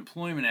held her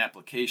employment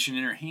application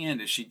in her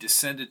hand as she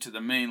descended to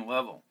the main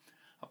level.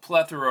 A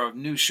plethora of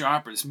new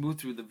shoppers moved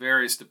through the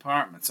various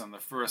departments on the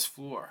 1st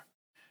floor.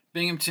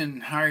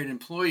 Binghamton hired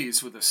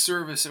employees with a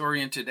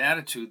service-oriented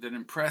attitude that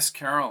impressed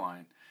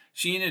Caroline.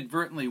 She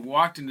inadvertently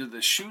walked into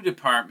the shoe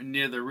department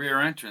near the rear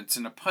entrance,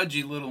 and a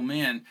pudgy little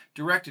man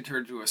directed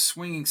her to a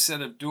swinging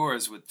set of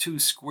doors with 2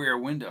 square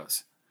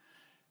windows.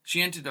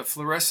 She entered a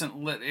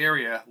fluorescent-lit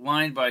area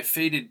lined by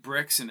faded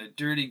bricks and a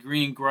dirty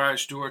green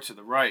garage door to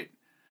the right.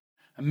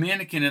 A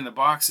mannequin in the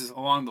boxes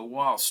along the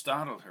wall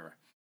startled her.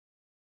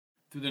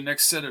 Through the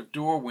next set of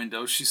door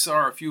windows, she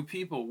saw a few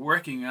people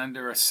working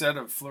under a set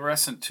of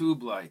fluorescent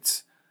tube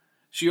lights.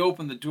 She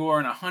opened the door,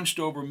 and a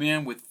hunched-over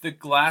man with thick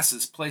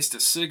glasses placed a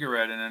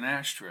cigarette in an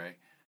ashtray.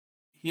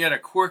 He had a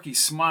quirky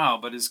smile,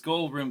 but his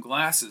gold-rimmed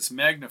glasses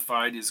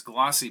magnified his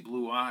glossy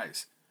blue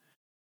eyes.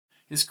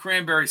 His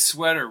cranberry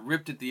sweater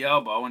ripped at the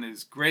elbow, and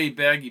his gray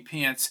baggy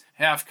pants,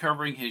 half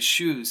covering his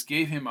shoes,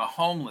 gave him a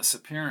homeless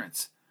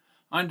appearance.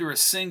 Under a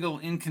single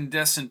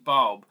incandescent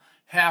bulb,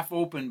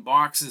 half-open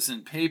boxes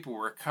and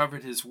paperwork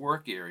covered his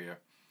work area.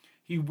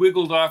 He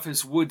wiggled off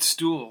his wood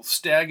stool,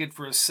 staggered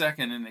for a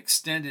second, and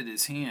extended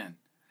his hand.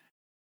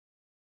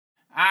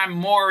 "I'm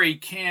Maury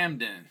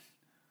Camden."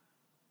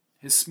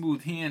 His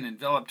smooth hand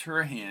enveloped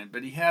her hand,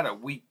 but he had a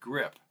weak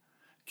grip.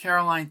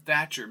 "Caroline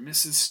Thatcher,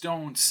 Mrs.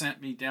 Stone sent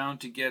me down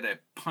to get a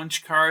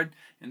punch card,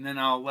 and then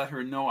I'll let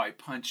her know I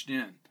punched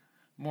in."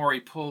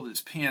 Maury pulled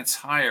his pants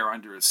higher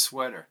under his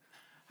sweater.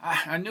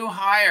 "A new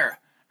hire.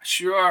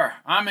 Sure,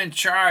 I'm in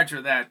charge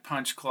of that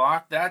punch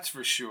clock, that's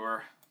for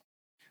sure."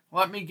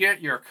 "Let me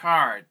get your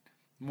card."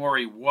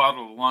 Maury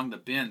waddled along the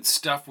bin,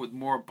 stuffed with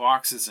more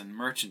boxes and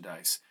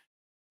merchandise.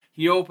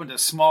 He opened a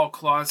small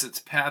closet's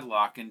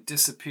padlock and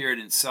disappeared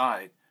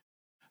inside.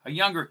 A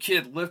younger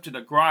kid lifted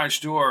a garage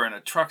door, and a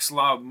truck's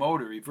loud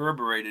motor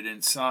reverberated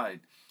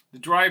inside. The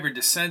driver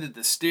descended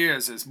the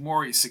stairs as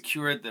Maury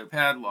secured the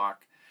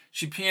padlock.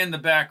 She panned the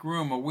back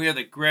room, aware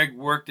that Greg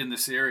worked in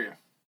this area.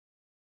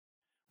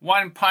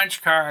 "One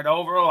punch card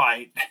over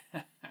light,"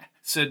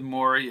 said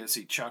Maury as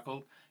he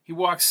chuckled. He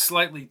walked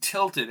slightly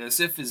tilted, as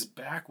if his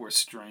back were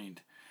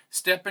strained.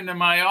 "Step into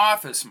my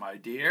office, my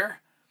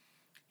dear."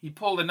 He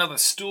pulled another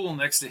stool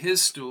next to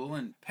his stool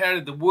and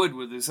patted the wood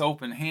with his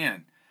open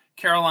hand.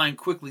 Caroline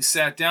quickly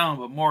sat down,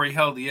 but Maury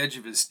held the edge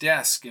of his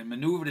desk and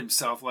maneuvered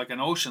himself like an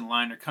ocean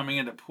liner coming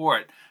into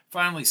port,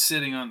 finally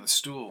sitting on the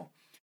stool.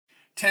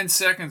 10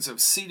 seconds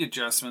of seat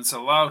adjustments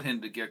allowed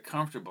him to get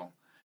comfortable.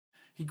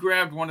 He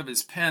grabbed one of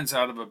his pens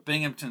out of a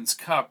Binghamton's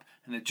cup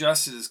and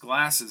adjusted his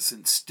glasses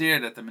and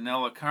stared at the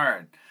manila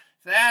card.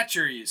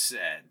 "Thatcher, you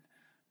said."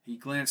 He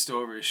glanced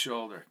over his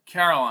shoulder.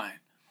 "Caroline."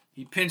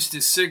 He pinched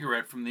his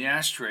cigarette from the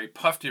ashtray,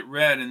 puffed it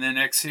red, and then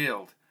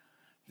exhaled.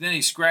 Then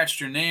he scratched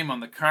her name on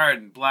the card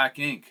in black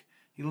ink.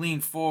 He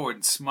leaned forward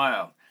and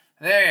smiled.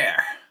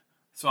 "There.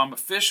 So I'm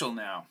official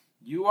now."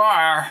 "You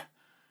are."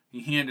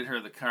 He handed her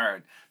the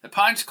card. "The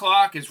punch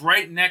clock is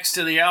right next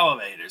to the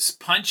elevators.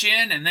 Punch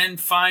in and then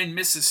find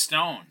Mrs.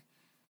 Stone."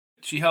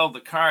 She held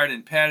the card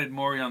and patted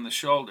Maury on the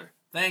shoulder.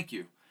 "Thank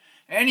you.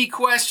 Any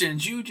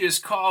questions, you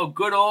just call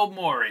good old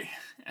Maury."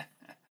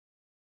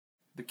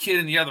 The kid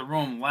in the other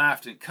room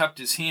laughed and cupped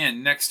his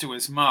hand next to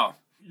his mouth.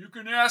 "You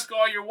can ask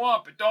all you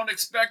want, but don't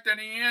expect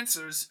any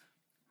answers."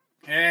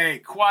 "Hey,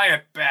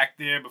 quiet back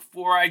there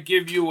before I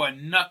give you a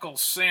knuckle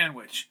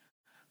sandwich."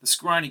 The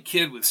scrawny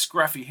kid with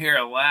scruffy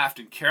hair laughed,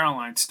 and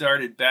Caroline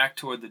started back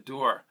toward the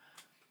door.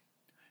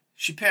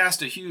 She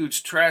passed a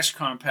huge trash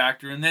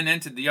compactor and then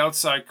entered the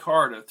outside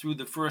corridor through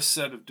the first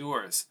set of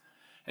doors.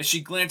 As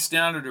she glanced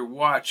down at her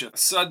watch, a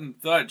sudden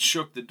thud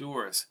shook the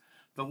doors.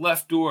 The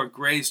left door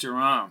grazed her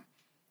arm.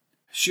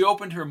 She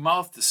opened her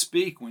mouth to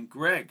speak when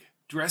Greg,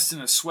 dressed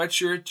in a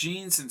sweatshirt,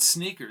 jeans, and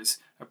sneakers,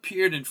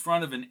 appeared in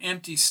front of an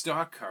empty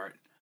stock cart.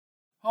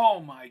 "Oh,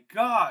 my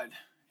God!"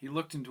 He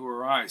looked into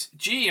her eyes.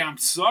 "Gee, I'm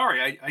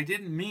sorry. I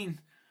didn't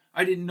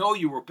know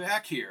you were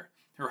back here."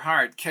 Her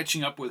heart,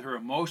 catching up with her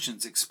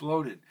emotions,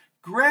 exploded.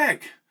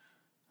 "Greg!"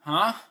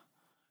 "Huh?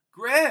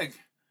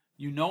 Greg!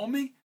 You know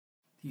me?"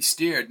 He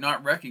stared,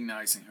 not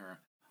recognizing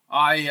her.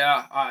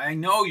 I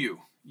know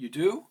you. You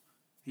do?"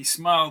 He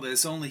smiled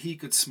as only he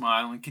could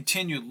smile and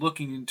continued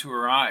looking into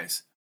her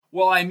eyes.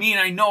 "Well, I mean,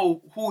 I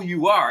know who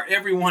you are.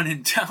 Everyone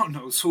in town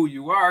knows who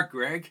you are,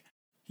 Greg."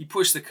 He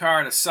pushed the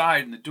cart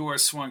aside and the door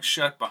swung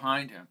shut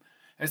behind him.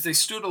 As they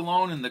stood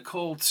alone in the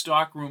cold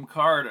stockroom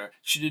corridor,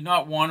 she did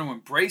not want to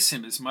embrace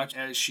him as much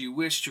as she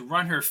wished to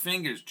run her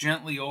fingers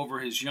gently over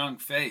his young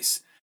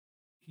face.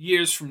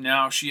 Years from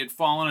now, she had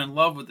fallen in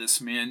love with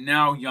this man,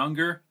 now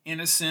younger,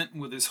 innocent,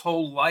 and with his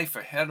whole life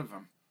ahead of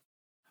him.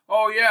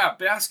 "Oh, yeah,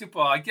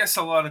 basketball. I guess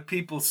a lot of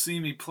people see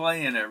me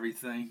play and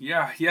everything.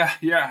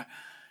 Yeah.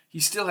 He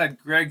still had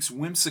Greg's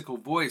whimsical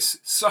voice.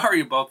 "Sorry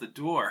about the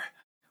door."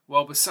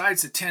 "Well,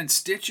 besides the 10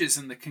 stitches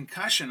and the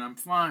concussion, I'm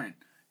fine."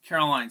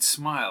 Caroline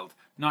smiled,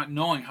 not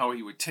knowing how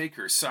he would take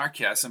her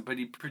sarcasm, but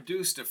he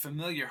produced a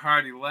familiar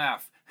hearty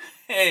laugh.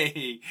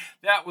 "Hey,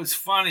 that was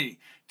funny.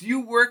 Do you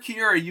work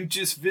here or are you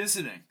just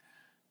visiting?"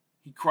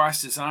 He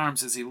crossed his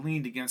arms as he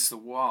leaned against the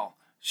wall.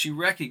 She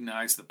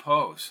recognized the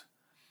pose.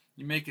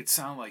 "You make it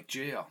sound like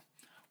jail."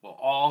 "Well,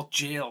 all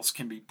jails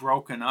can be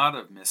broken out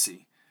of,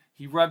 Missy."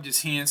 He rubbed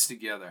his hands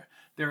together.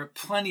 "There are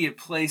plenty of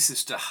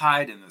places to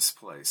hide in this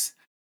place."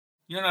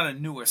 "You're not a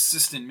new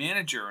assistant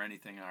manager or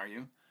anything, are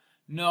you?"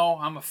 "No,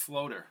 I'm a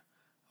floater."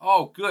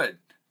 "Oh, good.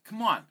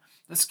 Come on,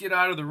 let's get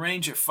out of the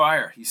range of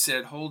fire," he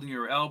said, holding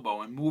her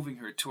elbow and moving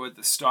her toward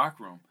the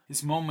stockroom.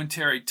 His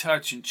momentary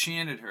touch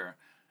enchanted her.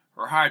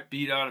 Her heart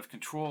beat out of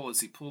control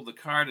as he pulled the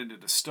cart into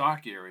the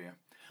stock area.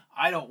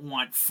 "I don't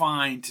want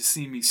Fine to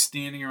see me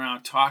standing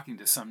around talking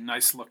to some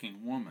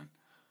nice-looking woman."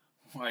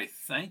 Why,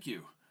 thank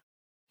you.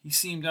 He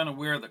seemed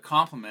unaware of the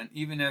compliment,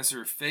 even as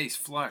her face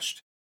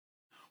flushed.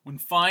 When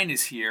Fine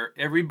is here,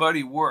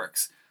 everybody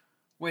works.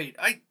 Wait,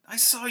 I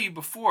saw you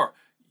before.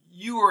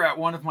 You were at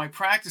one of my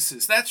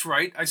practices. That's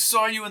right. I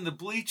saw you in the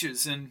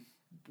bleachers and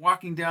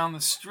walking down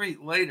the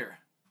street later.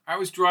 I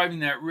was driving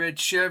that red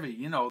Chevy,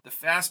 the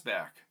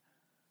fastback.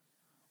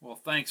 Well,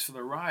 thanks for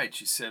the ride,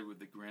 she said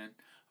with a grin.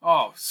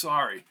 Oh,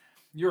 sorry.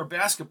 You're a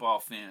basketball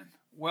fan.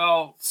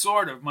 Well,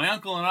 sort of. My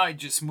uncle and I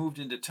just moved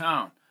into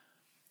town.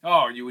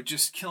 Oh, you were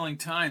just killing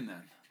time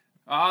then.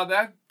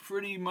 That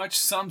pretty much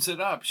sums it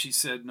up, she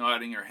said,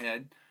 nodding her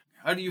head.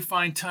 How do you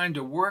find time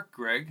to work,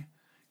 Greg?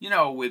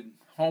 With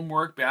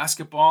homework,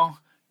 basketball.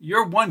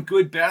 You're one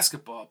good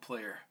basketball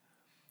player.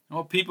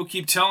 Well, people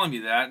keep telling me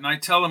that, and I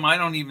tell them I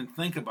don't even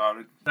think about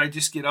it. I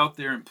just get out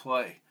there and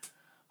play.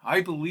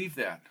 I believe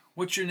that.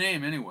 What's your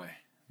name, anyway?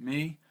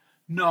 Me?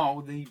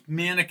 No, the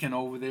mannequin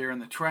over there in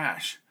the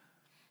trash.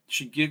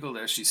 She giggled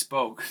as she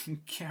spoke.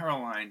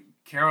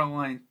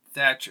 Caroline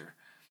Thatcher.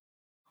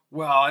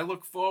 Well, I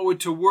look forward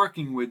to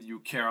working with you,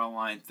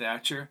 Caroline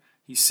Thatcher,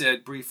 he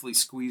said, briefly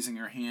squeezing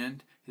her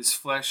hand, his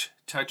flesh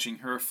touching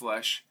her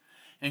flesh.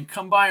 And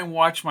come by and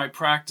watch my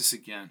practice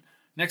again.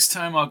 Next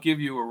time I'll give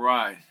you a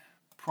ride.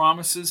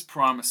 Promises,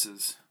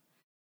 promises.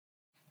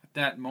 At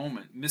that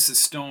moment, Mrs.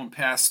 Stone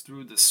passed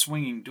through the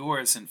swinging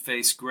doors and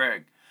faced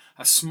Greg.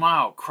 A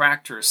smile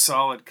cracked her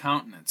solid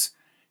countenance.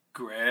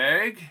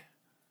 Greg?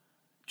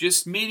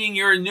 Just meeting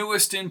your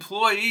newest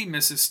employee,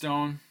 Mrs.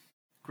 Stone.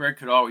 Greg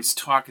could always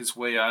talk his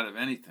way out of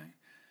anything.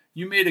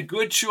 You made a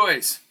good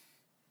choice.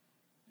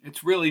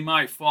 It's really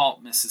my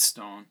fault, Mrs.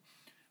 Stone.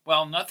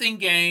 Well, nothing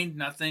gained,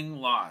 nothing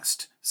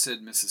lost, said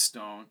Mrs.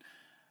 Stone.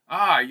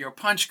 Your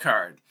punch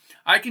card.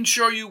 I can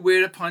show you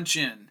where to punch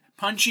in.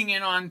 Punching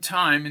in on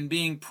time and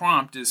being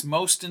prompt is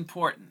most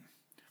important.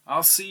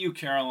 I'll see you,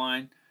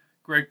 Caroline.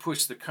 Greg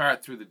pushed the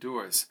cart through the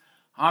doors.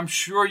 I'm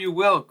sure you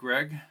will,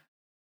 Greg.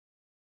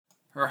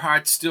 Her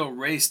heart still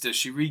raced as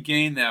she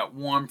regained that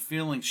warm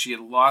feeling she had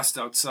lost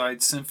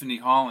outside Symphony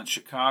Hall in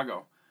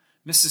Chicago.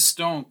 Mrs.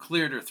 Stone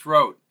cleared her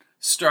throat.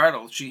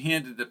 Startled, she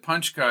handed the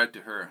punch card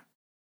to her.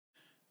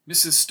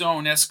 Mrs.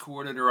 Stone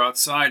escorted her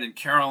outside, and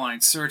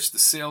Caroline searched the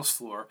sales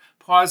floor,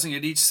 pausing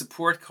at each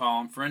support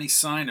column for any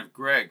sign of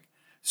Greg.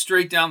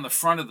 Straight down the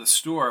front of the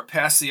store,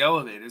 past the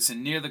elevators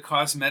and near the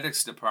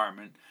cosmetics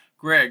department,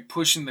 Greg,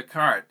 pushing the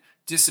cart,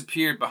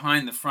 disappeared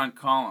behind the front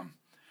column.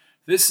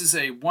 This is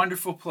a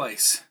wonderful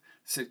place,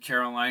 said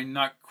Caroline,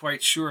 not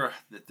quite sure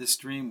that this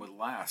dream would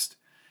last.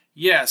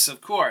 Yes, of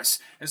course.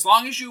 As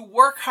long as you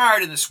work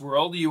hard in this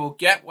world, you will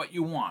get what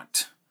you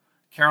want.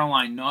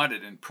 Caroline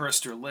nodded and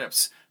pursed her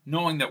lips,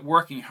 knowing that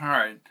working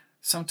hard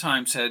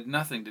sometimes had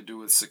nothing to do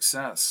with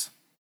success.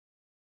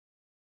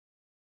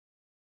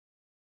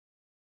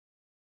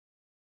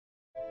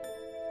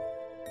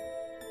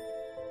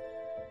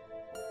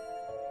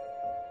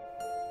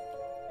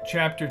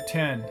 Chapter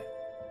 10.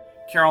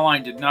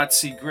 Caroline did not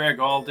see Greg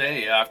all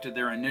day after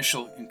their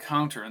initial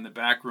encounter in the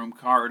backroom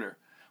corridor.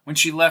 When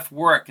she left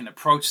work and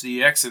approached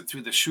the exit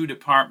through the shoe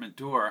department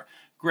door,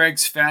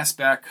 Greg's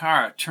fastback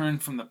car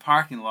turned from the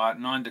parking lot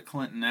and onto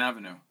Clinton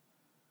Avenue.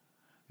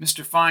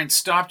 Mr. Fine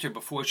stopped her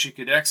before she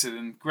could exit,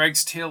 and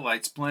Greg's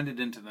taillights blended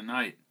into the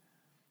night.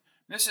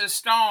 Mrs.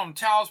 Stone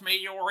tells me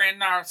you were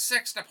in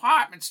 6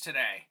 departments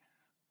today.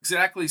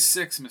 Exactly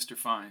 6, Mr.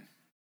 Fine.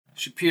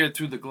 She peered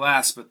through the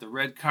glass, but the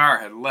red car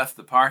had left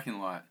the parking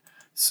lot.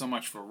 So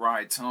much for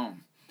rides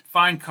home.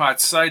 Fine caught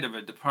sight of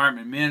a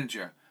department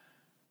manager.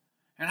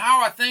 And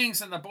how are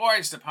things in the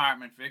boys'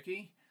 department,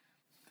 Vicky?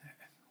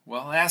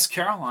 Well, ask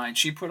Caroline.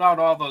 She put out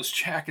all those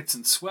jackets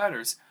and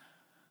sweaters.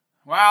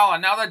 Well,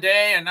 another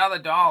day, another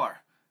 $1.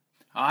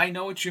 I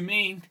know what you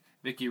mean,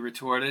 Vicky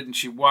retorted, and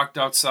she walked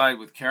outside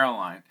with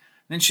Caroline.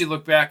 Then she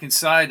looked back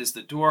inside as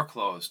the door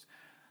closed.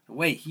 The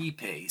way he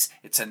pays,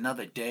 it's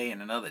another day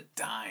and another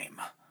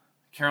dime.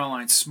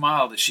 Caroline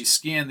smiled as she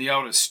scanned the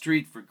outer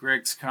street for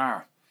Greg's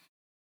car.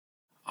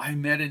 I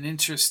met an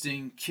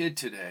interesting kid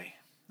today.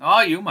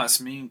 Oh, you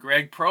must mean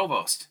Greg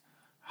Provost.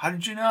 How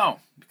did you know?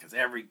 Because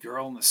every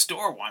girl in the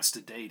store wants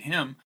to date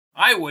him.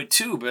 I would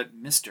too,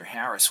 but Mr.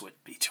 Harris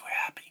wouldn't be too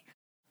happy.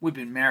 We've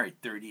been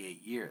married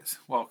 38 years.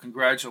 Well,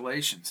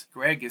 congratulations.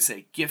 Greg is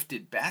a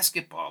gifted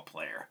basketball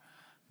player.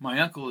 My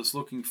uncle is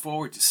looking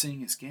forward to seeing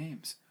his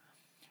games.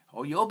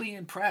 Oh, you'll be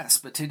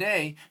impressed, but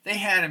today they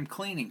had him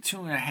cleaning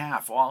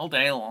 2.5 all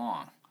day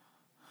long.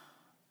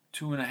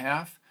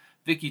 2.5?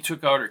 Vicky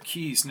took out her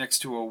keys next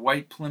to a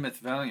white Plymouth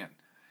Valiant.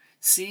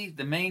 See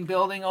the main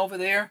building over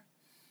there?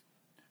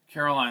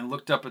 Caroline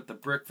looked up at the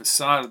brick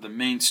facade of the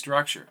main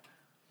structure.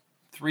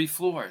 3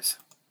 floors.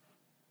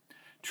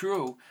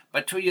 True,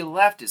 but to your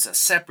left is a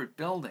separate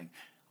building,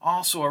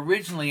 also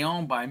originally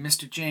owned by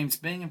Mr. James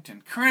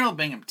Binghamton, Colonel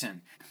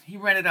Binghamton. He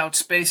rented out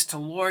space to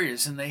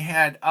lawyers, and they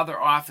had other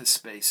office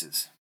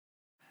spaces.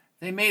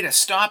 They made a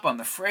stop on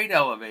the freight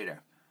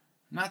elevator,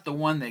 not the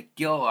one that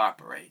Gil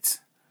operates.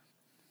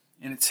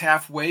 And it's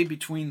halfway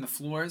between the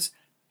floors.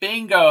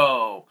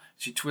 Bingo!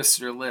 She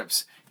twisted her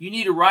lips. You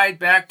need a ride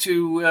back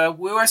to,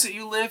 where was it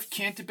you live?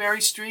 Canterbury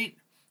Street?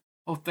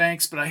 Oh,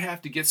 thanks, but I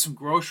have to get some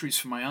groceries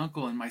for my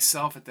uncle and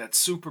myself at that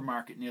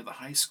supermarket near the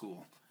high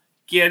school.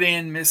 Get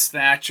in, Miss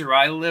Thatcher.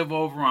 I live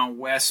over on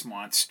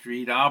Westmont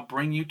Street. I'll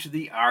bring you to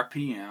the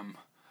RPM.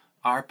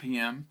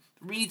 RPM?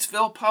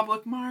 Reedsville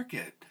Public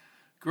Market.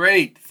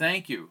 Great,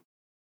 thank you.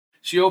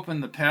 She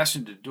opened the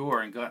passenger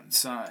door and got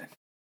inside.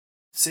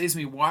 Saves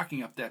me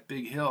walking up that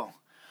big hill.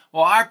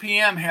 Well,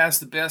 RPM has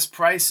the best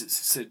prices,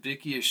 said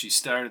Vicky as she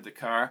started the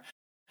car.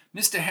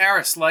 Mr.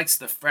 Harris likes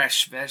the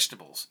fresh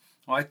vegetables.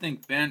 Oh, I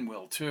think Ben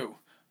will, too.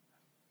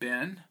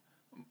 Ben?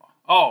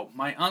 Oh,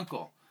 my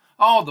uncle.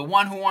 Oh, the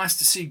one who wants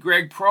to see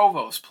Greg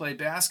Provost play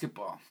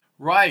basketball.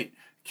 Right.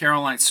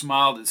 Caroline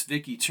smiled as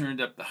Vicky turned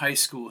up the high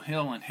school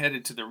hill and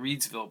headed to the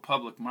Reedsville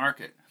Public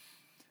Market.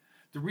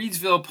 The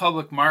Reedsville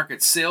Public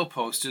Market sale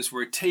posters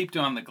were taped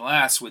on the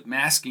glass with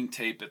masking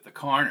tape at the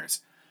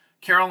corners.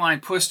 Caroline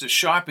pushed a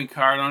shopping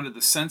cart onto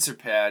the sensor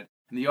pad,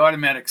 and the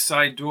automatic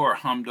side door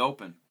hummed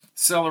open.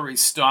 Celery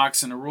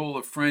stalks and a roll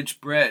of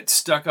French bread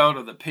stuck out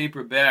of the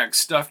paper bag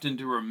stuffed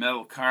into her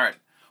metal cart.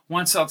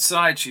 Once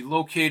outside, she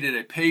located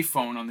a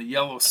payphone on the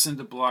yellow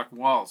cinder block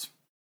walls.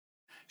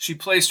 She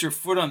placed her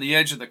foot on the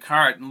edge of the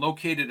cart and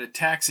located a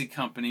taxi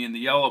company in the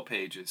yellow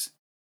pages.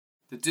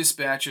 The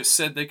dispatcher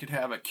said they could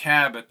have a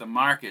cab at the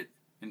market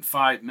in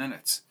 5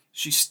 minutes.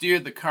 She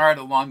steered the cart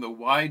along the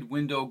wide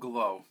window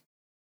glow.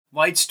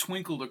 Lights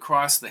twinkled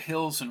across the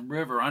hills and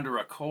river under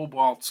a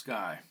cobalt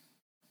sky.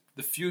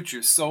 The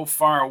future, so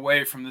far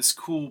away from this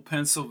cool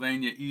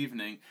Pennsylvania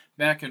evening,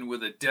 beckoned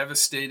with a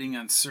devastating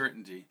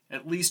uncertainty.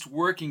 At least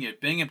working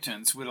at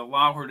Binghamton's would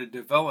allow her to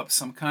develop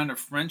some kind of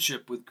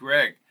friendship with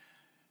Greg.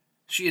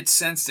 She had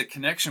sensed a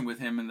connection with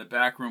him in the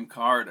backroom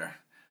corridor.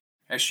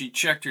 As she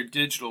checked her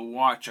digital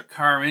watch, a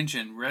car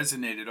engine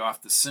resonated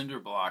off the cinder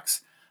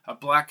blocks. A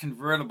black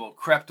convertible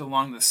crept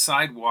along the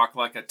sidewalk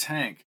like a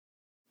tank,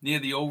 near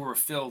the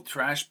overfilled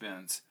trash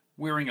bins.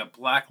 Wearing a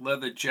black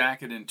leather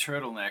jacket and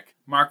turtleneck,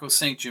 Marco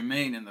St.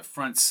 Germain in the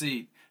front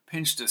seat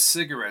pinched a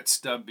cigarette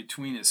stub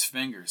between his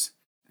fingers.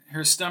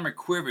 Her stomach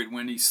quivered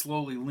when he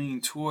slowly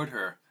leaned toward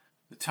her.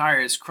 The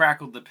tires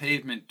crackled the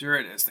pavement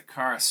dirt as the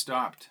car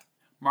stopped.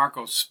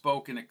 Marco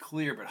spoke in a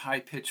clear but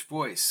high-pitched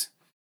voice.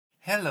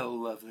 Hello,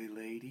 lovely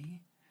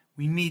lady.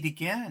 We meet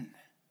again.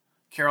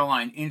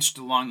 Caroline inched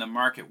along the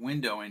market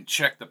window and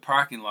checked the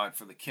parking lot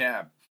for the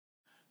cab.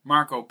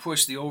 Marco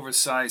pushed the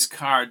oversized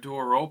car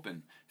door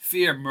open.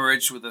 Fear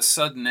merged with a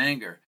sudden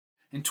anger.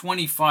 In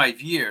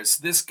 25 years,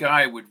 this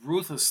guy would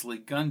ruthlessly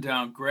gun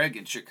down Greg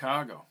in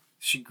Chicago.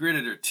 She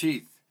gritted her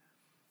teeth.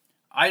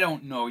 I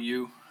don't know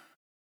you.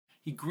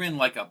 He grinned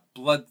like a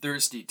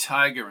bloodthirsty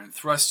tiger and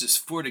thrust his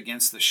foot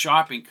against the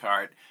shopping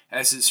cart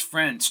as his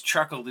friends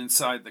chuckled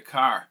inside the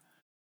car.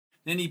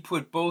 Then he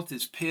put both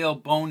his pale,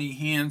 bony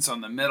hands on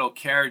the metal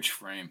carriage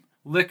frame.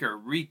 Liquor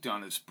reeked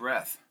on his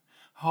breath.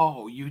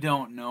 Oh, you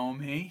don't know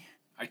me?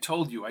 I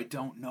told you I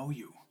don't know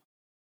you.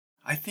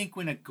 I think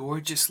when a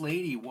gorgeous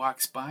lady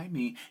walks by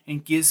me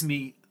and gives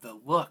me the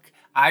look,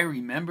 I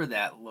remember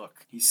that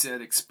look, he said,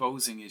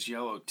 exposing his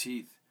yellow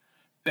teeth.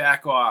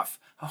 Back off.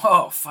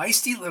 Oh,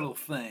 feisty little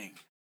thing.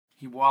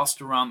 He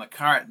waltzed around the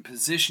cart and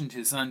positioned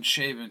his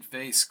unshaven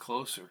face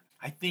closer.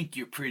 I think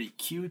you're pretty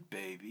cute,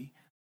 baby.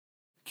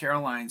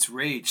 Caroline's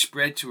rage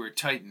spread to her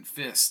tightened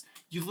fists.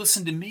 You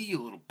listen to me,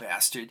 you little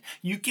bastard.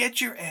 You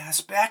get your ass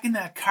back in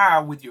that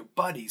car with your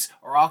buddies,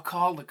 or I'll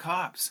call the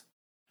cops.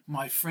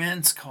 My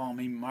friends call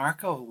me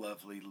Marco,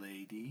 lovely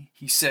lady,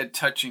 he said,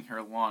 touching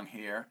her long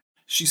hair.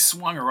 She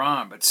swung her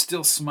arm, but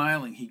still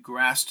smiling, he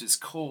grasped his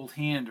cold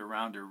hand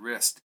around her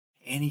wrist.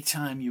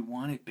 Anytime you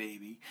want it,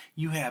 baby,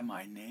 you have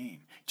my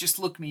name. Just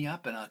look me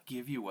up and I'll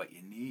give you what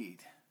you need.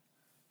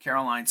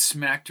 Caroline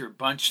smacked her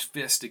bunched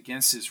fist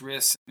against his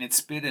wrist and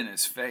spit in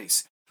his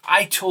face.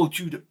 I told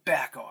you to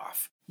back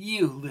off,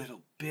 you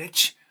little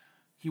bitch.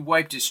 He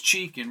wiped his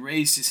cheek and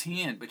raised his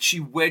hand, but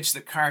she wedged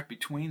the cart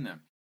between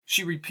them.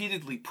 She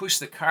repeatedly pushed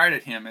the cart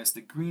at him as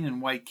the green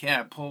and white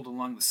cab pulled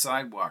along the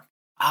sidewalk.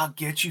 I'll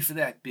get you for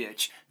that,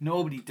 bitch.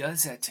 Nobody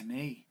does that to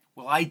me.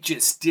 Well, I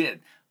just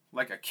did.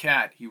 Like a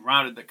cat, he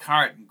rounded the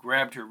cart and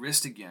grabbed her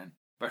wrist again,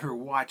 but her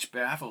watch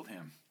baffled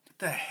him. What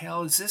the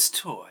hell is this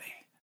toy?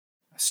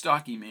 A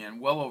stocky man,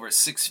 well over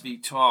 6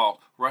 feet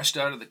tall, rushed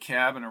out of the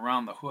cab and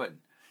around the hood.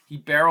 He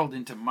barreled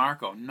into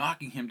Marco,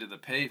 knocking him to the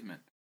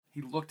pavement.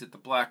 He looked at the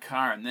black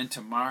car and then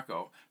to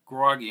Marco,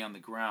 groggy on the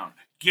ground.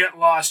 Get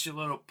lost, you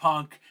little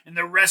punk, and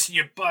the rest of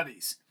your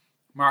buddies.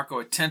 Marco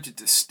attempted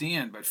to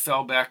stand, but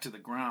fell back to the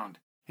ground.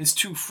 His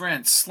two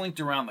friends slinked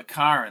around the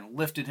car and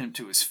lifted him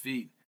to his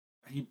feet.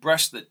 He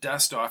brushed the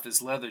dust off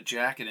his leather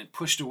jacket and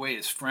pushed away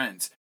his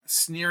friends.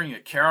 Sneering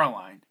at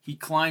Caroline, he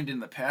climbed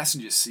in the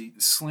passenger seat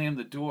and slammed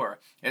the door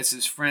as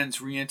his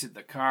friends re-entered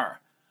the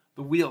car.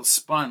 The wheels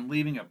spun,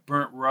 leaving a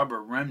burnt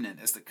rubber remnant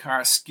as the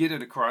car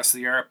skidded across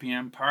the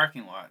RPM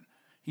parking lot.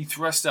 He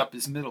thrust up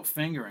his middle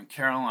finger and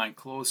Caroline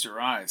closed her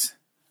eyes.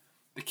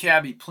 The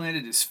cabbie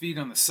planted his feet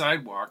on the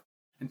sidewalk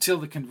until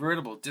the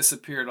convertible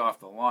disappeared off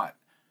the lot.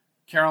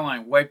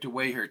 Caroline wiped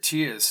away her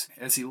tears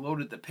as he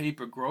loaded the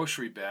paper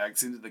grocery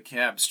bags into the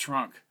cab's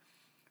trunk.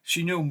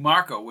 She knew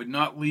Marco would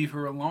not leave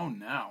her alone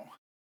now.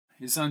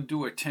 His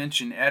undue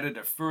attention added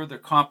a further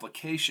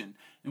complication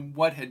in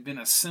what had been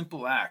a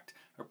simple act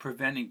of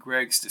preventing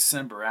Greg's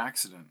December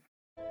accident.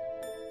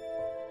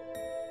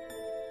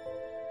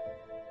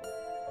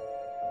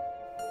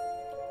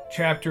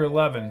 Chapter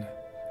 11.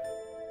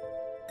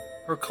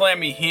 Her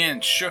clammy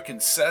hands shook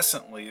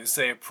incessantly as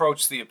they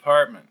approached the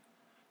apartment.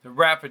 The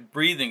rapid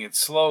breathing had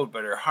slowed,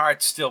 but her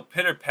heart still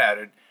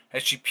pitter-pattered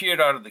as she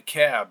peered out of the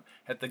cab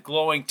at the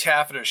glowing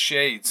taffeta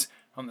shades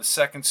on the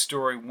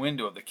second-story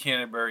window of the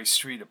Canterbury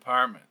Street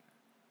apartment.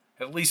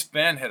 At least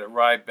Ben had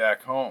arrived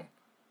back home.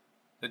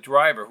 The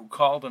driver, who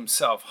called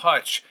himself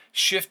Hutch,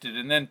 shifted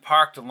and then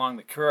parked along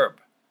the curb.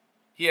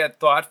 He had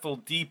thoughtful,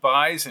 deep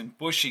eyes and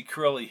bushy,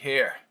 curly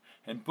hair.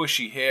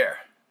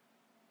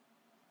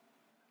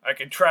 I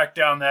can track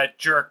down that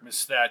jerk,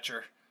 Miss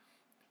Thatcher.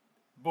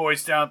 The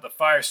boys down at the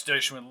fire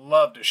station would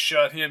love to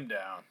shut him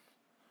down.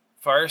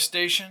 Fire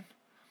station?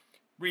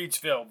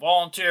 Reedsville,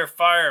 volunteer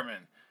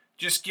fireman.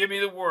 Just give me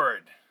the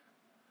word.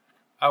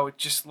 I would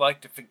just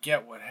like to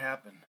forget what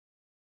happened.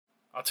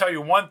 I'll tell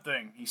you one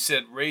thing, he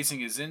said,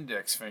 raising his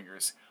index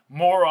fingers.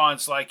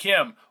 Morons like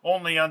him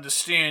only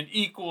understand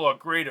equal or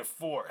greater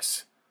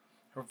force.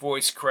 Her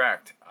voice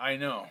cracked. I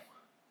know.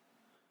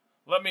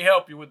 Let me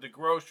help you with the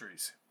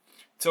groceries.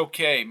 It's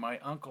okay, my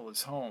uncle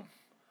is home.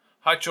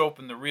 Hutch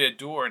opened the rear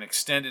door and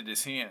extended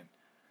his hand.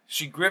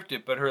 She gripped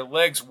it, but her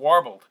legs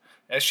warbled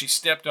as she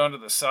stepped onto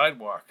the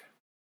sidewalk.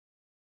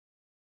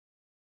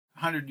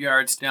 100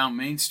 yards down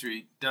Main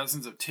Street,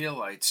 dozens of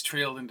taillights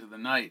trailed into the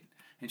night,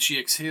 and she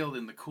exhaled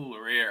in the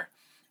cooler air.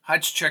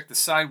 Hutch checked the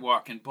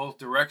sidewalk in both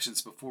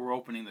directions before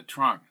opening the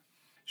trunk.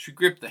 She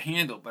gripped the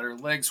handle, but her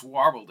legs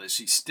warbled as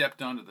she stepped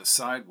onto the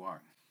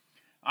sidewalk.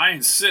 I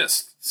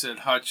insist, said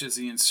Hutch as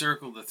he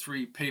encircled the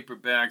 3 paper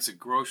bags of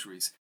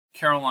groceries.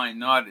 Caroline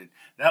nodded.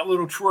 That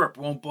little twerp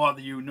won't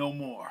bother you no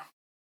more.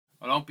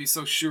 Well, don't be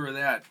so sure of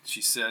that,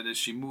 she said as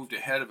she moved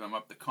ahead of him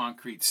up the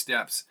concrete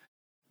steps.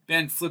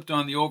 Ben flipped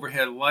on the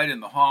overhead light in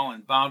the hall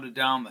and bounded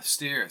down the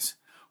stairs.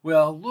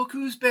 Well, look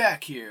who's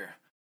back here.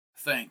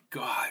 Thank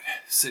God,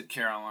 said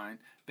Caroline.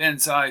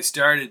 Ben's eyes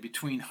darted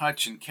between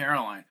Hutch and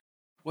Caroline.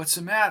 What's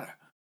the matter?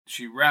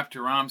 She wrapped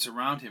her arms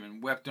around him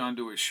and wept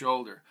onto his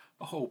shoulder.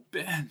 Oh,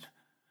 Ben.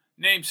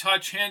 Name's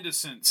Hutch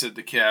Henderson, said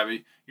the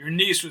cabbie. Your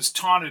niece was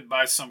taunted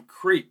by some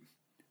creep.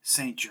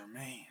 Saint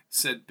Germain,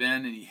 said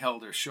Ben, and he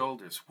held her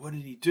shoulders. What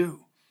did he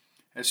do?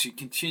 As she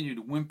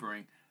continued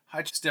whimpering,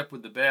 Hutch stepped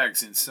with the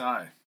bags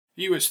inside.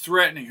 He was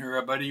threatening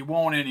her, but he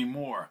won't any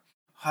more.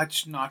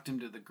 Hutch knocked him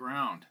to the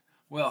ground.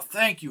 Well,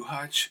 thank you,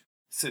 Hutch,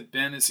 said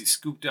Ben as he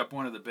scooped up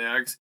one of the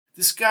bags.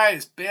 This guy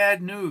is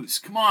bad news.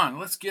 Come on,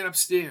 let's get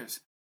upstairs.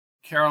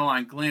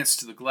 Caroline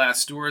glanced to the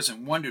glass doors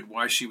and wondered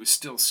why she was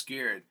still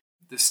scared.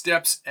 The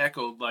steps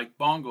echoed like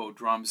bongo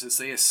drums as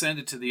they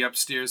ascended to the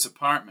upstairs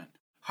apartment.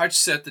 Hutch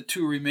set the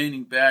 2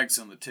 remaining bags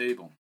on the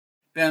table.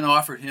 Ben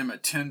offered him a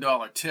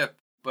 $10 tip,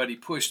 but he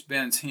pushed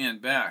Ben's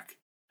hand back.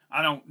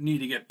 I don't need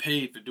to get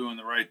paid for doing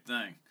the right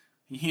thing.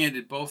 He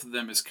handed both of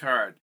them his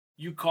card.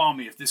 You call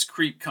me if this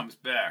creep comes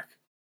back.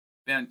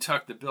 Ben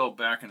tucked the bill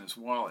back in his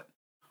wallet.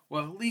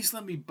 Well, at least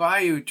let me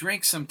buy you a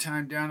drink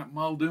sometime down at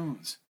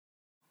Muldoon's.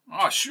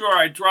 Oh, sure,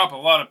 I drop a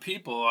lot of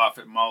people off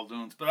at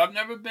Muldoon's, but I've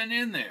never been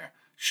in there.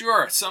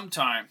 Sure,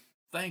 sometime.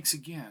 Thanks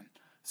again,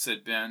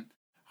 said Ben.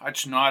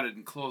 Hutch nodded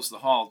and closed the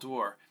hall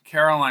door.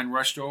 Caroline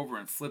rushed over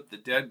and flipped the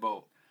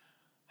deadbolt.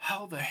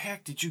 How the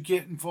heck did you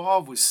get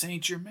involved with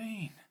Saint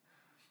Germain?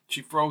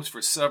 She froze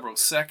for several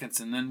seconds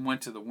and then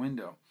went to the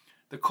window.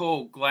 The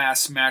cold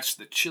glass matched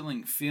the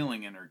chilling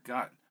feeling in her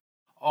gut.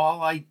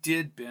 All I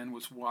did, Ben,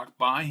 was walk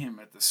by him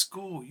at the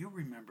school. You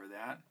remember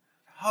that.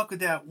 How could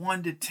that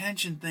one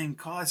detention thing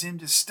cause him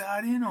to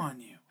start in on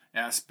you?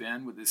 Asked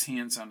Ben with his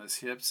hands on his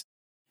hips.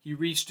 He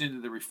reached into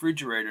the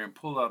refrigerator and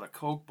pulled out a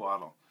Coke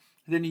bottle.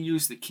 Then he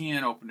used the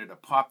can opener to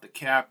pop the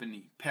cap and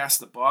he passed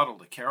the bottle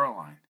to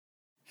Caroline.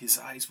 His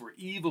eyes were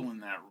evil in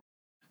that room.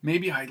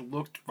 Maybe I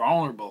looked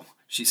vulnerable,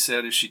 she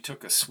said as she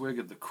took a swig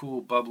of the cool,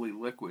 bubbly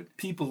liquid.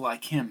 People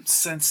like him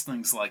sense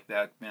things like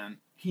that, Ben.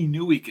 He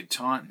knew he could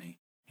taunt me.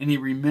 And he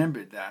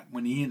remembered that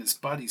when he and his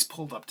buddies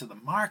pulled up to the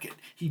market,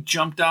 he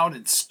jumped out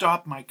and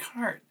stopped my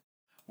cart.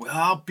 Well,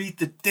 I'll beat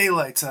the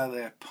daylights out of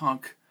that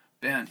punk.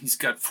 Ben, he's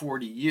got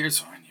 40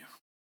 years on you.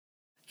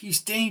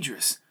 He's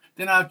dangerous.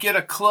 Then I'll get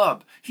a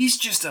club. He's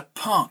just a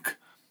punk.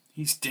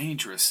 He's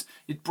dangerous.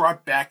 It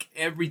brought back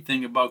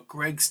everything about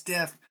Greg's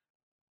death.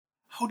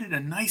 How did a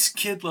nice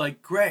kid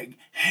like Greg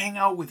hang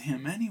out with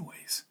him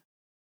anyways?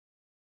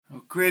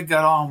 Well, Greg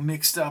got all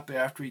mixed up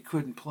after he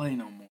couldn't play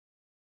no more.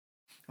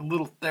 A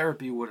little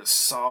therapy would have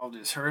solved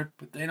his hurt,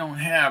 but they don't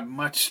have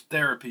much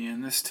therapy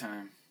in this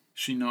time.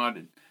 She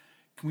nodded.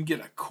 Can we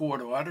get a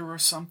court order or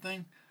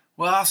something?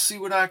 Well, I'll see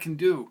what I can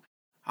do.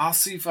 I'll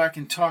see if I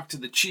can talk to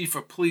the chief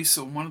of police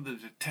or one of the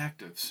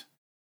detectives.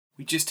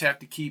 We just have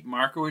to keep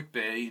Marco at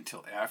bay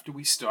until after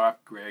we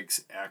stop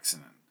Greg's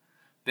accident.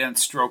 Ben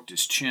stroked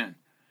his chin.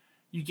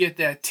 You get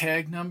that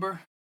tag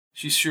number?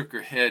 She shook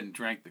her head and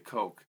drank the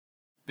Coke.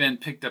 Ben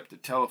picked up the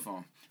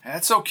telephone.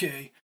 That's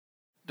okay.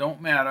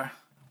 Don't matter.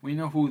 We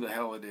know who the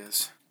hell it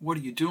is. What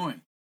are you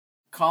doing?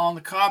 Calling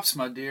the cops,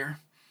 my dear.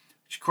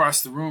 She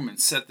crossed the room and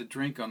set the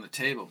drink on the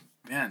table.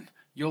 Ben,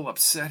 you'll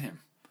upset him.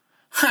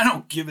 I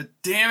don't give a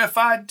damn if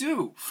I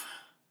do.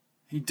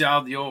 He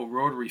dialed the old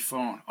rotary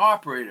phone.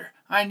 Operator,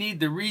 I need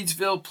the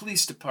Reedsville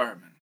Police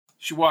Department.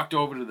 She walked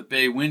over to the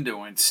bay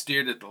window and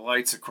stared at the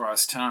lights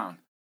across town.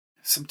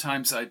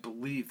 Sometimes I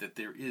believe that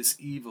there is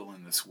evil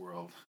in this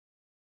world.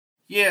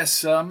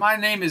 Yes, my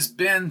name is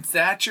Ben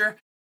Thatcher.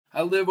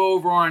 I live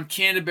over on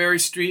Canterbury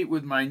Street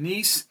with my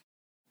niece.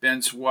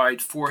 Ben's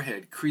wide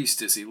forehead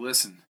creased as he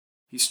listened.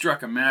 He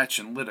struck a match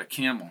and lit a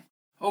Camel.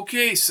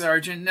 Okay,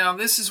 Sergeant, now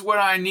this is what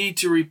I need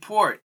to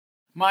report.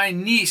 My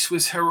niece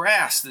was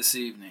harassed this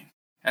evening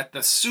at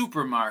the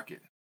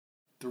supermarket.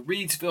 The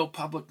Reedsville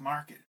Public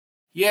Market.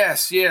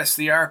 Yes,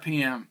 the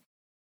RPM.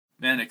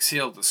 Ben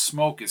exhaled the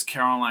smoke as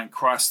Caroline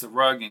crossed the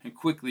rug and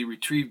quickly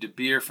retrieved a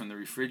beer from the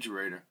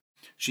refrigerator.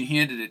 She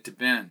handed it to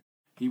Ben.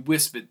 He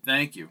whispered,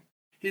 thank you.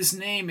 His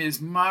name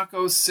is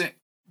Marco Singh.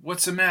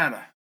 What's the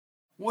matter?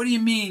 What do you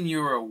mean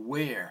you're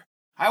aware?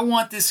 I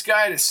want this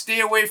guy to stay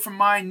away from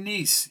my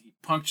niece. He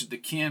punctured the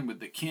can with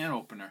the can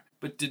opener,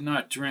 but did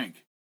not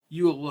drink.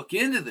 You'll look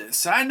into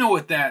this. I know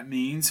what that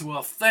means.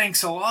 Well,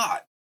 thanks a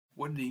lot.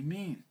 What did he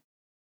mean?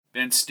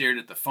 Ben stared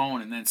at the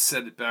phone and then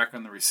set it back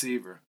on the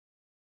receiver.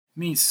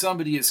 Means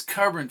somebody is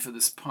covering for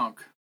this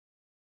punk.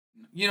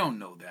 You don't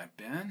know that,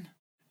 Ben.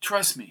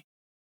 Trust me.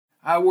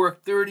 I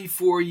worked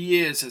 34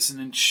 years as an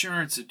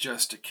insurance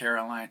adjuster,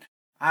 Caroline.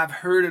 I've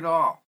heard it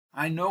all.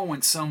 I know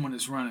when someone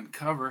is running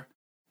cover.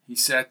 He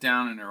sat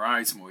down and her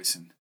eyes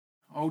moistened.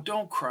 Oh,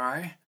 don't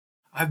cry.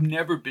 I've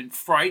never been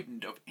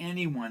frightened of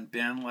anyone,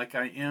 Ben, like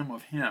I am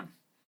of him.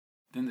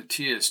 Then the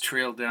tears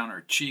trailed down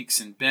her cheeks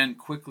and Ben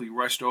quickly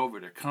rushed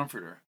over to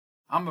comfort her.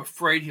 I'm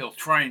afraid he'll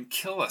try and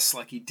kill us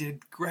like he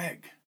did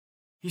Greg.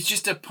 He's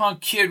just a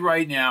punk kid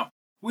right now.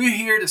 We're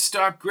here to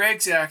stop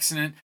Greg's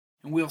accident,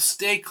 and we'll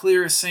stay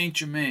clear of St.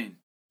 Germain.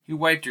 He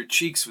wiped her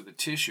cheeks with a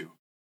tissue.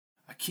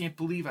 I can't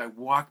believe I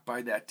walked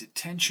by that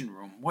detention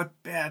room.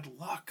 What bad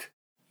luck.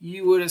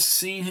 You would have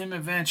seen him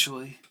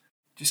eventually.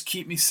 Just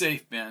keep me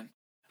safe, Ben.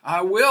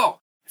 I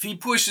will. If he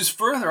pushes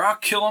further, I'll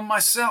kill him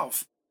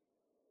myself.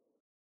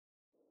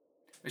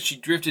 As she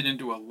drifted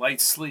into a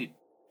light sleep,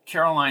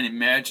 Caroline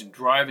imagined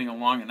driving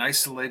along an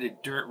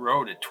isolated dirt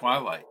road at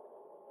twilight.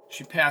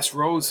 She passed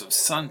rows of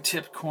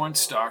sun-tipped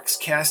cornstalks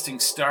casting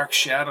stark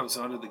shadows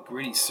onto the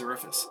gritty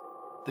surface.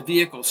 The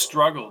vehicle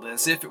struggled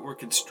as if it were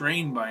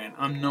constrained by an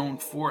unknown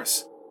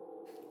force.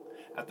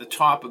 At the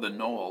top of the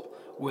knoll,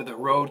 where the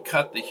road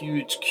cut the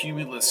huge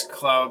cumulus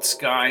cloud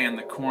sky and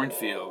the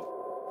cornfield,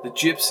 the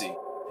gypsy,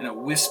 in a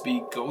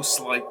wispy,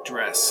 ghost-like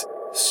dress,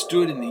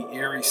 stood in the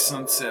airy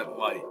sunset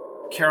light.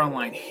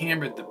 Caroline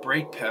hammered the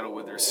brake pedal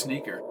with her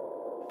sneaker,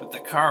 but the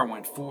car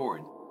went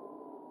forward.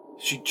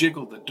 She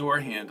jiggled the door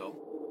handle.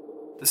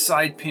 The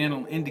side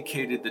panel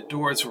indicated the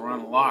doors were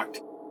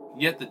unlocked,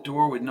 yet the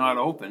door would not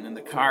open and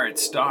the car had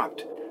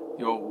stopped.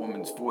 The old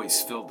woman's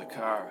voice filled the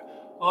car.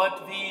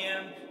 Ot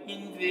viam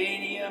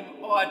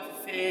inveniam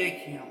ot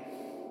fecium.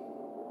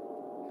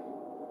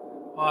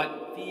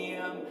 Ot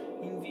viam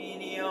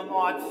inveniam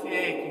ot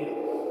fecium.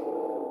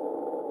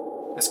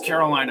 As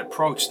Caroline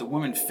approached, the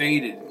woman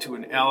faded into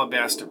an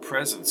alabaster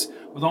presence,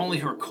 with only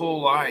her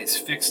cold eyes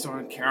fixed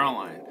on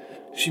Caroline.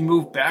 She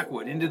moved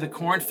backward into the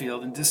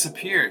cornfield and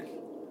disappeared.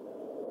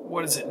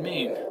 What does it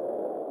mean?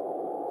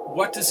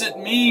 What does it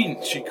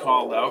mean? She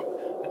called out.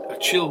 A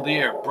chilled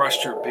air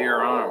brushed her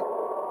bare arm.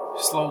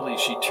 Slowly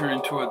she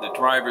turned toward the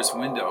driver's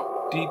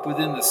window. Deep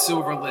within the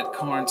silver-lit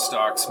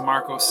cornstalks,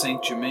 Marco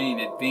St.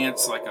 Germain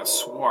advanced like a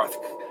swath,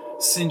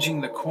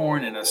 singeing the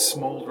corn in a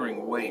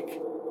smoldering wake.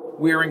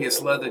 Wearing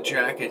his leather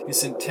jacket,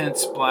 his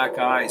intense black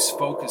eyes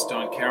focused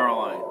on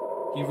Caroline.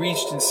 He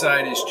reached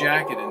inside his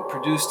jacket and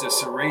produced a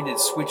serrated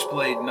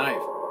switchblade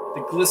knife.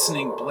 The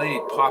glistening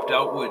blade popped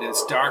outward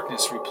as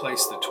darkness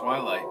replaced the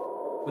twilight.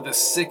 With a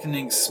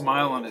sickening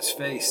smile on his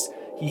face,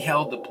 he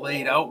held the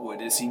blade outward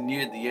as he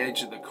neared the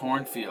edge of the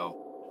cornfield.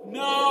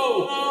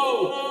 No!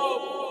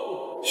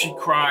 No! She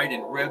cried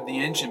and revved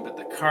the engine, but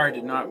the car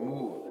did not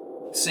move.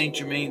 St.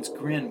 Germain's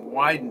grin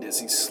widened as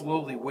he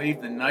slowly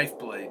waved the knife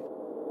blade.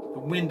 The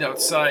wind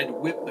outside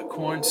whipped the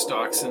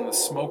cornstalks and the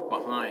smoke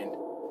behind.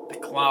 The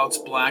clouds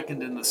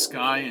blackened in the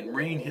sky and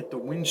rain hit the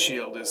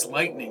windshield as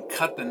lightning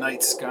cut the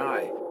night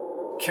sky.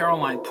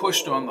 Caroline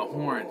pushed on the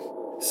horn.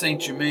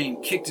 St.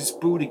 Germain kicked his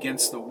boot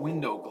against the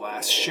window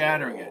glass,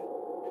 shattering it.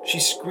 She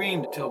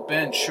screamed till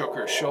Ben shook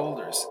her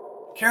shoulders.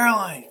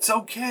 Caroline, it's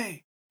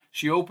okay.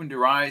 She opened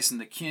her eyes in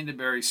the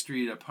Canterbury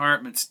Street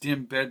apartment's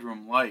dim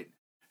bedroom light.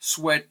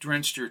 Sweat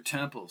drenched her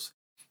temples.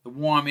 The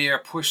warm air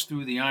pushed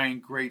through the iron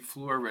grate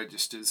floor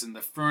registers, and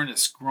the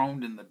furnace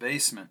groaned in the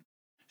basement.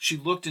 She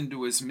looked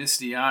into his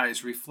misty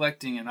eyes,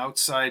 reflecting an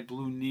outside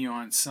blue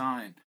neon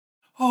sign.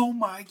 Oh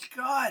my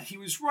God, he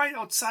was right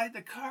outside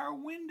the car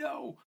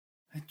window.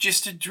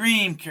 Just a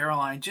dream,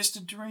 Caroline, just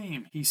a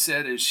dream, he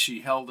said as she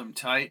held him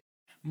tight.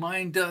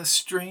 Mind does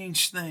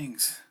strange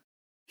things.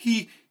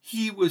 He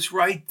was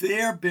right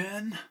there,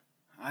 Ben.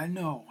 I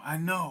know.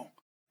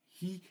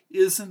 He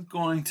isn't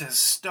going to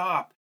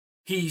stop.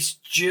 He's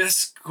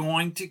just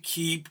going to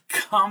keep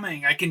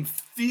coming. I can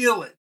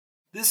feel it.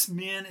 This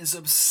man is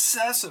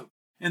obsessive.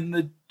 And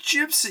the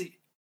gypsy.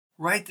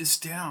 Write this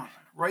down.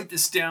 Write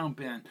this down,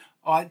 Ben.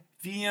 Aut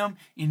viam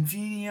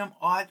inveniam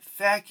aut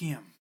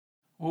faciam.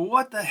 Well,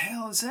 what the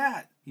hell is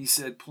that? He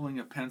said, pulling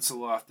a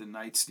pencil off the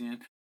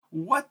nightstand.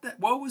 What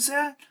was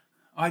that?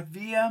 Aut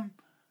viam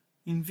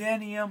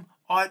inveniam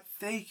aut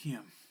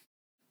faciam.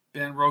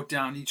 Ben wrote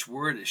down each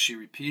word as she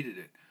repeated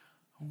it.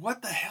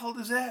 What the hell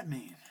does that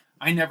mean?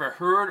 I never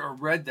heard or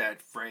read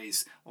that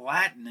phrase,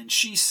 Latin, and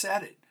she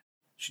said it.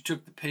 She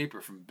took the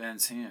paper from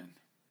Ben's hand.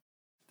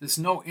 There's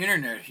no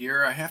internet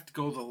here. I have to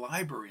go to the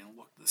library and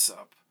look this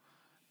up.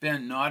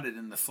 Ben nodded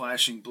in the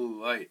flashing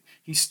blue light.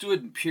 He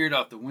stood and peered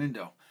out the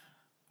window.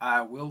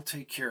 I will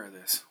take care of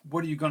this.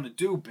 What are you going to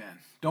do, Ben?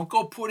 Don't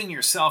go putting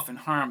yourself in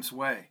harm's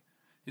way.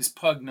 His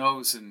pug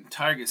nose and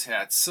tiger's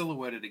hat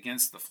silhouetted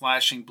against the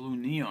flashing blue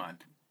neon,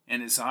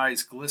 and his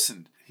eyes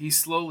glistened. He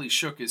slowly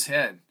shook his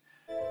head.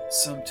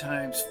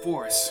 Sometimes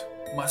force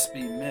must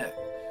be met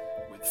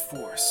with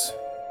force.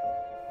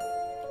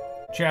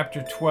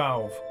 Chapter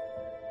 12.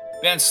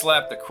 Ben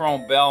slapped the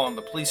chrome bell on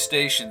the police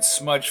station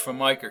smudged for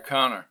Mike or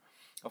Connor.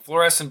 A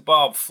fluorescent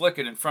bulb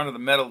flickered in front of the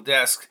metal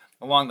desk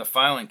along the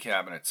filing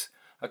cabinets.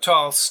 A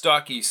tall,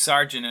 stocky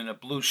sergeant in a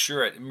blue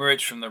shirt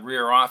emerged from the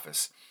rear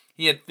office.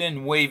 He had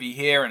thin, wavy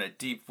hair and a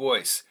deep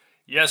voice.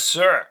 Yes,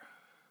 sir.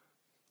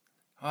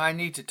 I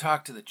need to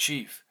talk to the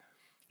chief.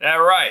 That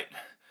right.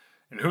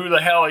 And who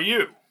the hell are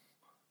you?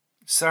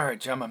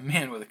 Sarge, I'm a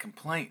man with a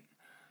complaint.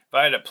 If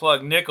I had to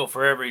plug nickel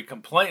for every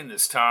complaint in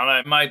this town,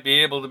 I might be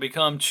able to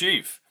become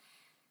chief.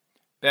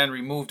 Ben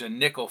removed a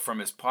nickel from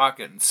his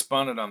pocket and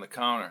spun it on the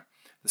counter.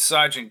 The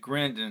sergeant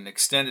grinned and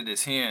extended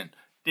his hand.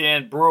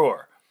 Dan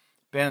Brewer.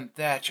 Ben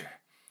Thatcher.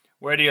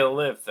 Where do you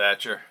live,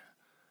 Thatcher?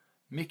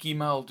 Mickey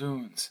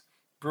Muldoon's.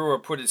 Brewer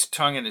put his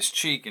tongue in his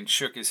cheek and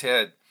shook his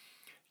head.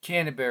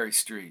 Canterbury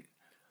Street.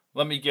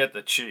 Let me get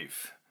the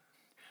chief.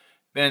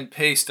 Ben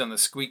paced on the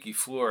squeaky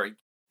floor.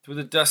 Through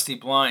the dusty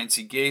blinds,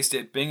 he gazed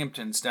at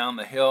Binghamton's down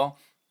the hill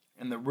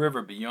and the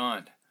river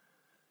beyond.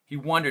 He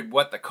wondered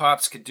what the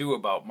cops could do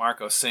about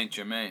Marco St.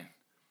 Germain.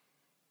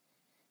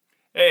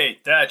 Hey,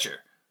 Thatcher.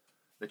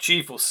 The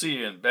chief will see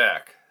you in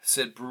back,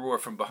 said Brewer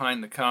from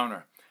behind the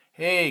counter.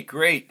 Hey,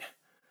 great.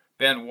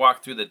 Ben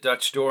walked through the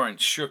Dutch door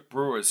and shook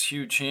Brewer's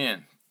huge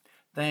hand.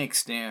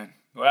 Thanks, Dan.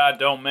 Well,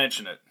 don't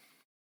mention it.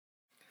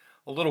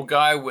 A little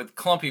guy with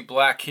clumpy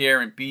black hair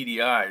and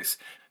beady eyes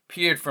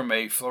peered from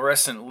a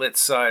fluorescent-lit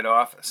side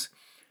office.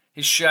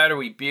 His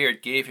shadowy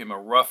beard gave him a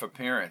rough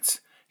appearance.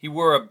 He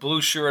wore a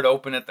blue shirt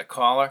open at the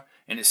collar,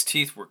 and his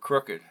teeth were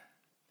crooked.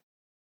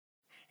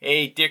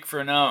 Hey, Dick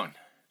Fernone.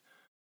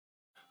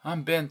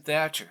 I'm Ben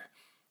Thatcher.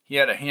 He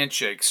had a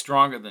handshake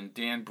stronger than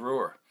Dan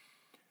Brewer.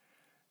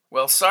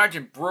 Well,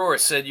 Sergeant Brewer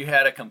said you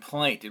had a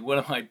complaint. Did one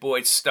of my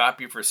boys stop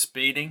you for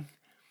speeding?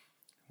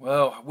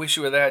 Well, I wish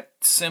it were that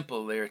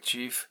simple there,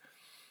 Chief.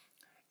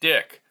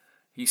 Dick,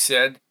 he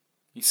said.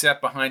 He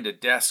sat behind a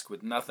desk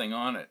with nothing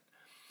on it.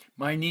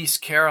 My niece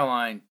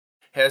Caroline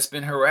has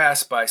been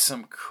harassed by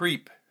some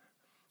creep.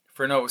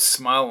 Furneaux's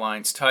smile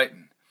lines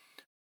tightened.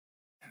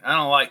 I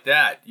don't like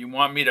that. You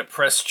want me to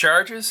press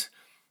charges?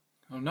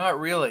 Oh, not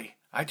really.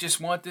 I just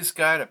want this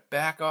guy to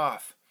back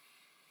off.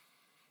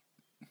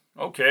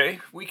 Okay,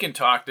 we can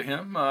talk to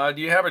him.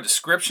 Do you have a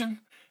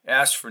description?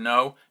 Asked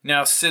Furneaux,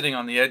 now sitting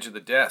on the edge of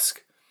the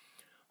desk.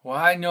 Well,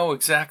 I know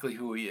exactly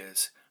who he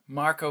is.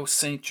 Marco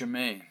St.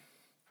 Germain.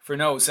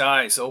 Furneaux's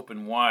eyes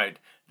opened wide.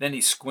 Then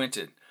he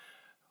squinted.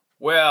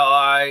 Well,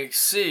 I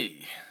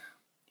see.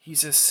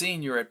 He's a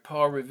senior at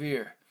Paul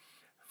Revere.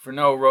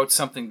 Furneaux wrote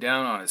something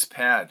down on his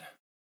pad.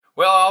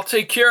 Well, I'll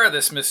take care of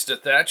this, Mr.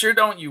 Thatcher.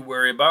 Don't you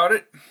worry about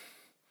it.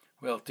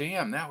 Well,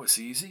 damn, that was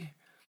easy.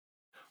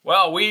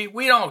 Well, we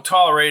don't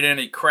tolerate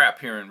any crap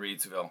here in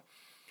Reedsville.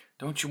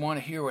 Don't you want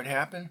to hear what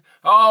happened?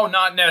 Oh,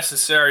 not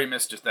necessary,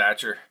 Mr.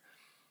 Thatcher.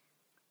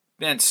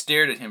 Ben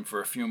stared at him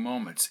for a few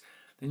moments.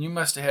 Then you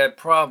must have had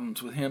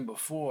problems with him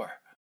before.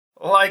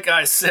 Like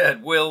I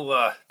said,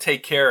 we'll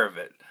take care of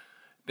it.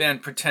 Ben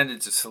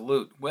pretended to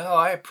salute. Well,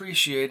 I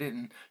appreciate it,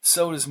 and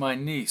so does my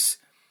niece.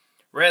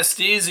 Rest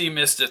easy,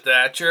 Mr.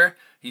 Thatcher.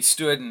 He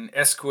stood and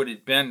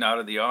escorted Ben out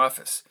of the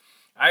office.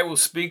 I will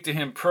speak to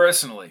him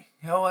personally.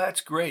 Oh,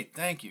 that's great.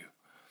 Thank you.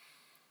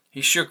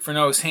 He shook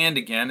Furneaux's hand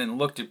again and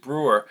looked at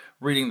Brewer,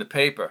 reading the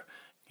paper.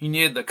 He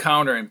neared the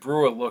counter and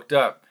Brewer looked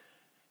up.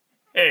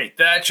 Hey,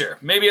 Thatcher,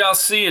 maybe I'll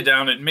see you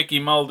down at Mickey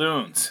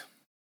Muldoon's.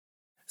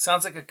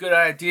 Sounds like a good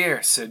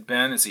idea, said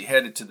Ben as he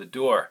headed to the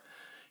door.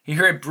 He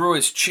heard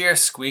Brewer's chair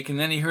squeak, and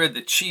then he heard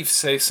the chief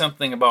say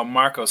something about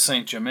Marco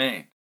St.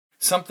 Germain.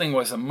 Something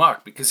was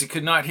amuck because he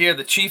could not hear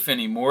the chief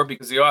anymore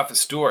because the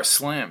office door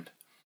slammed.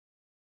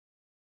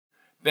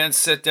 Ben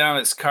set down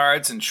his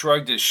cards and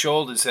shrugged his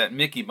shoulders at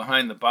Mickey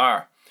behind the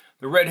bar.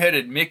 The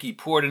red-headed Mickey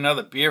poured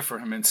another beer for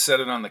him and set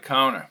it on the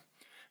counter.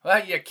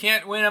 Well, you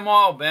can't win 'em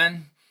all,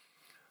 Ben.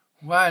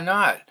 Why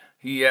not?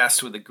 He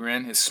asked with a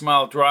grin. His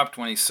smile dropped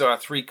when he saw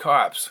 3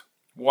 cops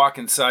walk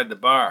inside the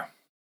bar.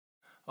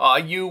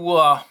 You,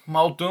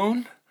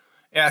 Muldoon?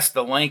 asked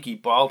the lanky,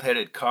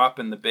 bald-headed cop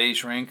in the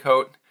beige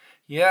raincoat.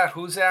 Yeah,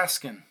 who's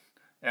asking?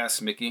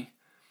 Asked Mickey.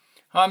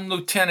 I'm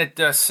Lieutenant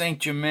St.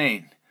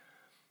 Germain.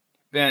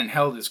 Ben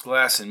held his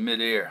glass in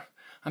midair.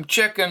 I'm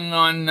checking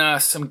on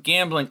some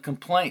gambling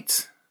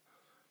complaints.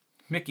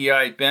 Mickey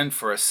eyed Ben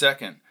for a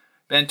second.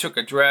 Ben took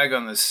a drag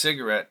on the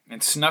cigarette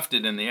and snuffed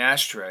it in the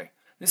ashtray.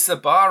 This is a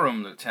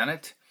barroom,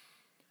 Lieutenant.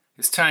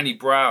 His tiny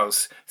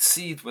brows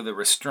seethed with a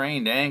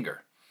restrained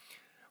anger.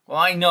 Well,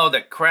 I know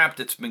the crap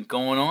that's been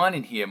going on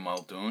in here,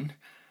 Muldoon.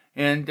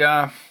 And,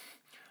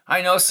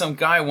 I know some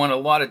guy won a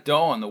lot of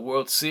dough on the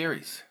World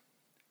Series.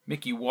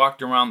 Mickey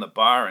walked around the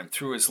bar and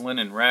threw his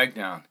linen rag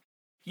down.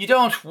 You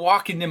don't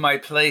walk into my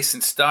place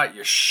and start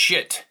your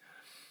shit.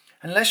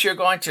 Unless you're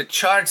going to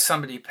charge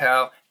somebody,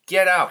 pal,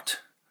 get out.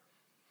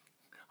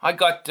 I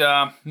got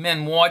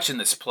men watching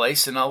this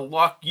place, and I'll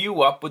lock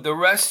you up with the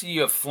rest of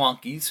your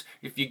flunkies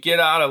if you get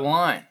out of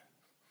line.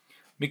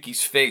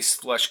 Mickey's face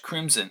flushed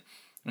crimson,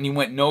 and he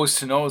went nose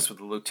to nose with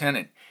the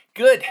lieutenant.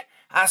 Good.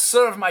 I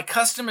serve my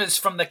customers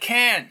from the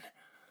can.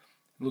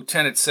 The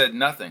lieutenant said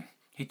nothing.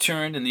 He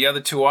turned, and the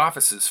other two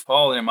officers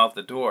followed him out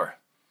the door.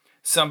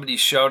 Somebody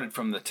shouted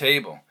from the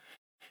table.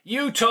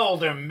 You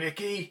told him,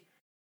 Mickey.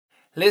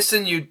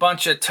 Listen, you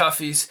bunch of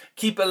toughies.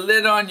 Keep a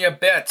lid on your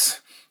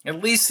bets.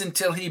 At least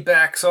until he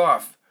backs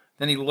off.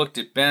 Then he looked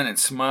at Ben and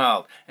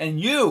smiled. And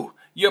you're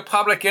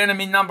public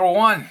enemy number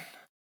one.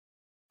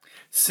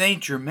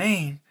 Saint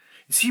Germain?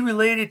 Is he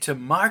related to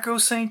Marco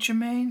Saint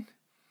Germain?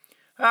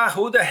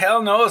 Who the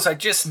hell knows? I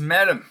just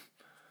met him.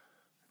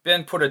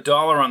 Ben put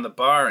 $1 on the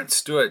bar and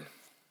stood.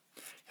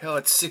 Hell,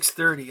 it's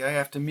 6:30. I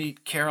have to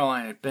meet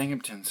Caroline at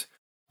Binghamton's.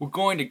 We're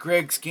going to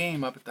Greg's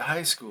game up at the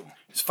high school.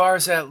 As far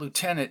as that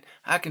lieutenant,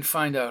 I can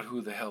find out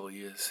who the hell he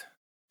is.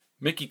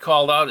 Mickey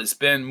called out as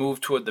Ben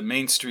moved toward the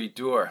Main Street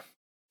door.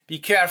 Be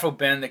careful,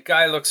 Ben. That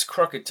guy looks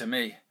crooked to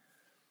me.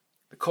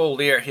 The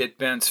cold air hit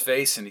Ben's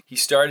face, and he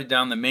started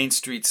down the Main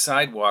Street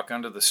sidewalk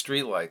under the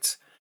streetlights.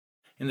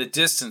 In the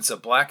distance, a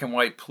black and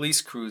white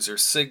police cruiser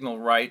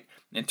signaled right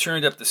and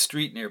turned up the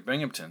street near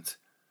Binghamton's.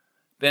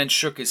 Ben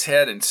shook his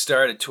head and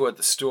started toward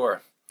the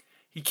store.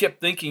 He kept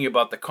thinking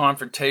about the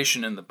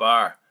confrontation in the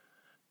bar.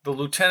 The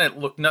lieutenant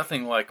looked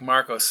nothing like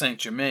Marco St.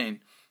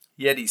 Germain,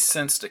 yet he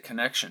sensed a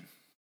connection.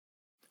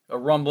 A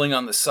rumbling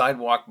on the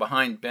sidewalk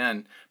behind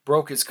Ben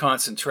broke his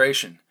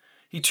concentration.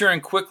 He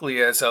turned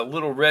quickly as a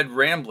little red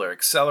rambler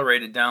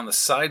accelerated down the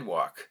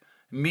sidewalk.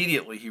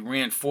 Immediately he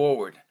ran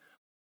forward.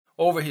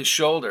 Over his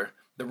shoulder,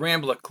 the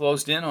rambler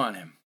closed in on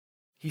him.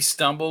 He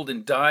stumbled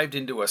and dived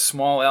into a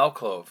small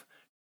alcove.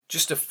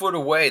 Just a foot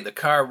away, the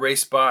car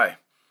raced by.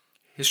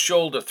 His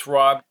shoulder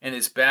throbbed and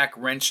his back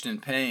wrenched in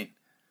pain.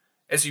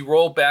 As he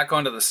rolled back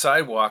onto the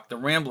sidewalk, the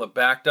rambler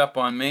backed up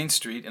on Main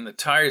Street and the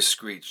tires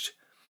screeched.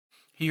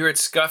 He heard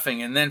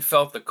scuffing and then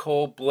felt the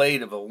cold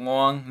blade of a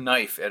long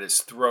knife at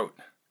his throat.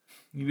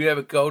 You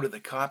ever go to the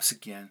cops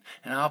again,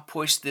 and I'll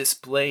push this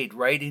blade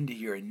right into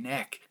your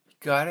neck.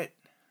 Got it?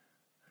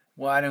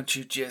 Why don't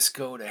you just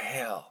go to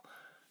hell?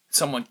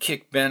 Someone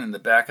kicked Ben in the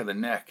back of the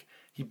neck.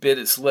 He bit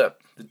his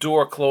lip. The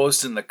door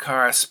closed and the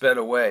car sped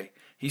away.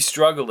 He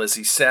struggled as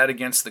he sat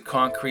against the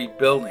concrete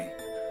building.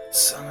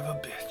 Son of a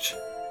bitch.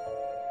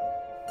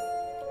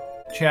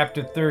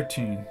 Chapter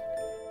 13.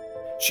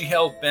 She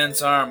held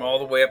Ben's arm all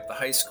the way up the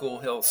high school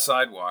hill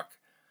sidewalk.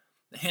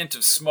 The hint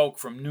of smoke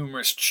from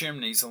numerous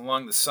chimneys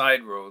along the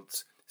side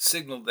roads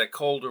signaled that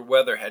colder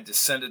weather had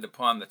descended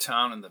upon the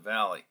town and the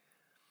valley.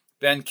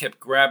 Ben kept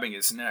grabbing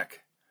his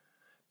neck.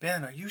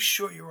 Ben, are you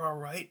sure you're all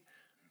right?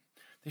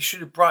 They should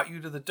have brought you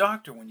to the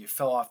doctor when you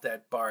fell off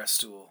that bar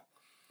stool.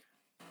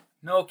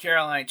 No,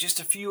 Caroline, just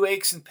a few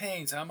aches and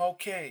pains. I'm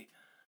okay.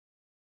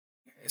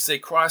 As they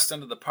crossed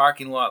under the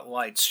parking lot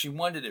lights, she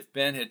wondered if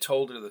Ben had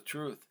told her the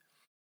truth.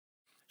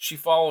 She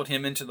followed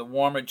him into the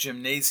warmer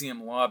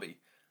gymnasium lobby.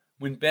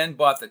 When Ben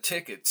bought the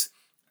tickets,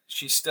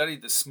 she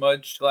studied the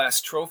smudged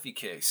glass trophy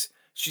case.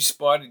 She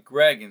spotted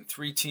Greg in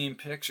 3 team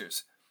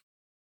pictures.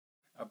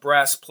 A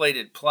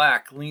brass-plated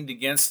plaque leaned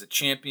against the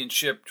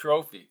championship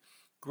trophy.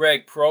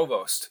 Greg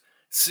Provost,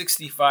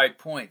 65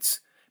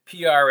 points.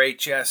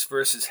 PRHS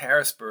versus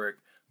Harrisburg,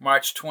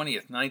 March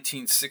 20th,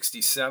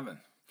 1967.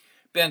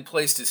 Ben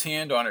placed his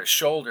hand on her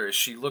shoulder as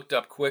she looked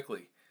up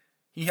quickly.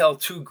 He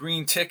held 2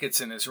 green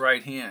tickets in his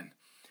right hand.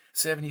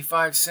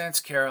 75 cents,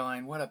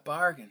 Caroline. What a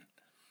bargain.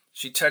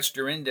 She touched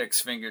her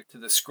index finger to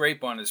the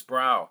scrape on his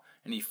brow,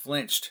 and he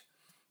flinched.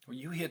 Well,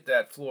 you hit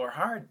that floor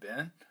hard,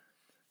 Ben.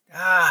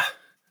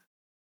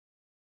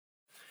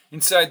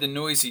 Inside the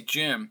noisy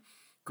gym,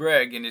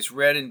 Greg, in his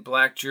red and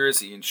black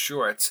jersey and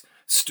shorts,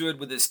 stood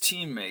with his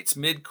teammates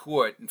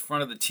mid-court in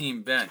front of the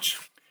team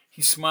bench.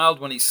 He smiled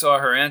when he saw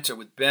her enter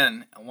with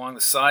Ben along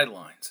the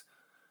sidelines.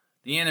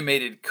 The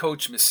animated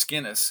Coach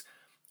Miskinnis,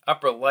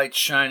 upper light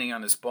shining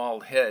on his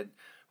bald head,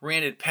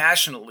 ranted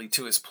passionately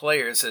to his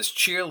players as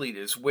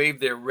cheerleaders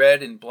waved their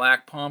red and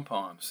black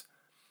pom-poms.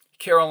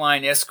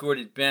 Caroline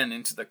escorted Ben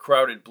into the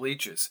crowded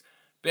bleachers.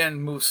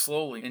 Ben moved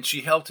slowly, and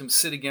she helped him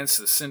sit against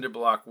the cinder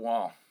block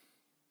wall.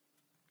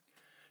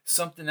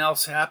 Something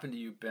else happened to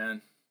you,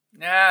 Ben.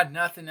 Nah,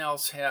 nothing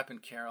else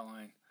happened,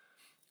 Caroline.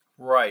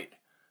 Right.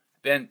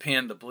 Ben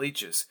panned the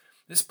bleachers.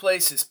 This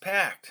place is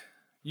packed.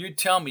 You'd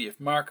tell me if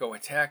Marco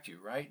attacked you,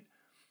 right?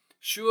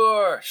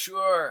 Sure.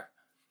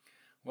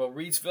 Well,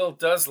 Reedsville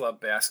does love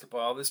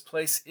basketball. This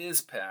place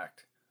is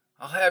packed.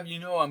 I'll have you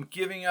know I'm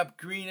giving up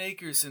Green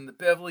Acres and the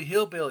Beverly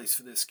Hillbillies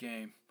for this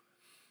game.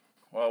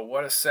 Well,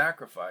 what a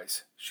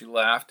sacrifice. She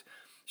laughed.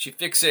 She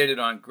fixated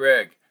on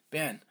Greg.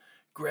 Ben,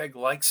 Greg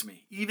likes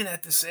me. Even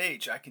at this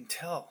age, I can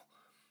tell.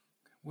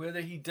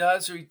 Whether he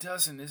does or he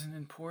doesn't isn't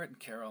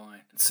important,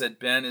 Caroline, said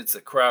Ben as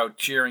the crowd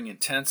cheering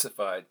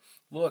intensified.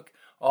 Look,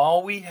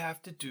 all we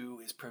have to do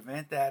is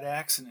prevent that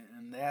accident,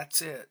 and that's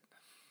it.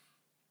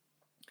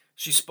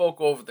 She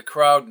spoke over the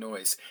crowd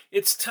noise.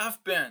 It's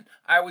tough, Ben.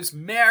 I was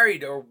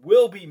married or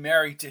will be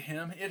married to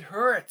him. It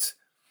hurts.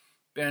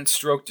 Ben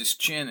stroked his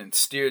chin and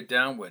stared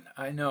downward.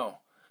 I know.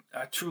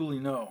 I truly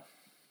know.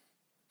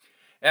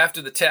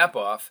 After the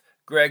tap-off,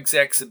 Greg's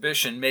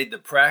exhibition made the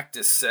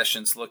practice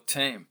sessions look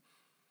tame.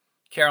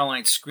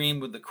 Caroline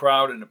screamed with the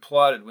crowd and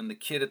applauded when the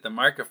kid at the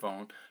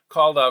microphone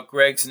called out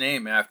Greg's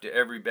name after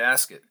every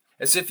basket.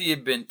 As if he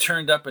had been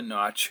turned up a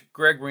notch,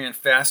 Greg ran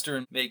faster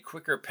and made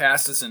quicker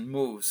passes and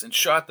moves and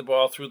shot the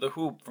ball through the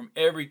hoop from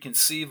every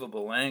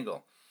conceivable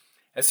angle.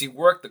 As he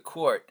worked the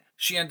court,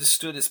 she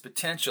understood his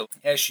potential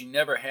as she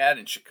never had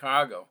in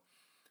Chicago.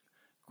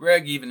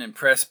 Greg even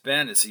impressed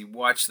Ben as he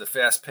watched the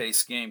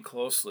fast-paced game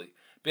closely.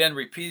 Ben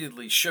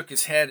repeatedly shook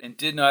his head and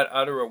did not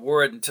utter a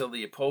word until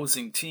the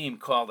opposing team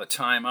called a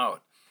timeout.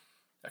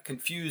 A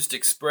confused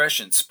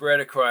expression spread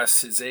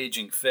across his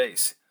aging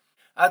face.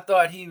 I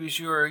thought he was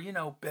your,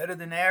 better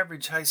than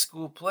average high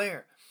school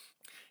player.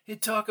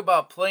 He'd talk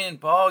about playing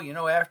ball,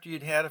 after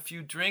you'd had a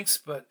few drinks,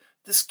 but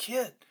this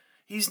kid,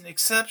 he's an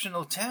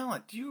exceptional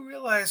talent. Do you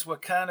realize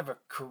what kind of a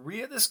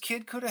career this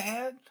kid could have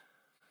had?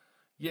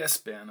 Yes,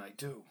 Ben, I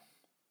do.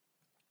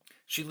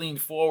 She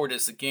leaned forward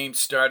as the game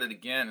started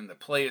again and the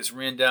players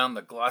ran down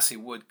the glossy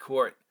wood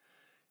court.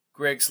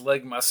 Greg's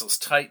leg muscles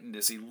tightened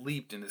as he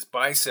leaped and his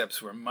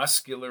biceps were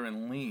muscular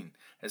and lean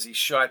as he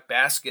shot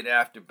basket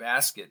after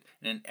basket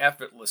in an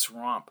effortless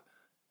romp.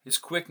 His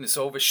quickness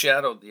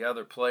overshadowed the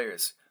other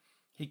players.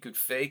 He could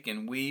fake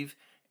and weave,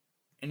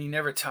 and he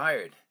never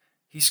tired.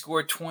 He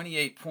scored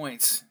 28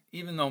 points,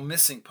 even though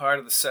missing part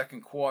of the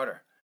second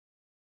quarter.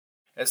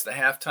 As the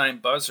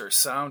halftime buzzer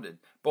sounded,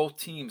 both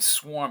teams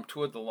swarmed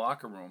toward the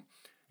locker room,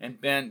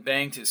 and Ben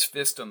banged his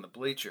fist on the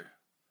bleacher.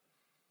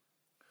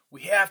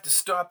 We have to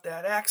stop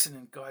that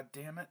accident,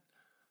 goddammit.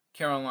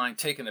 Caroline,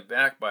 taken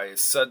aback by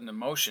his sudden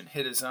emotion,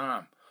 hit his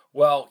arm.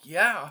 Well,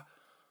 yeah.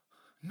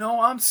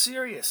 No, I'm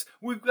serious.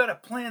 We've got to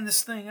plan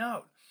this thing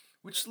out,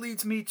 which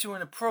leads me to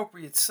an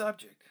appropriate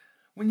subject.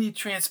 We need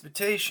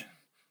transportation.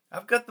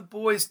 I've got the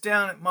boys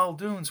down at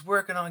Muldoon's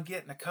working on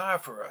getting a car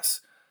for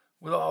us.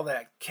 With all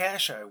that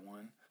cash I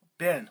won.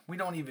 Ben, we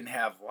don't even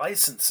have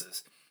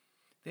licenses.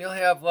 They'll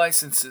have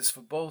licenses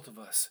for both of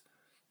us.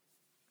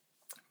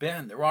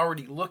 Ben, they're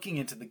already looking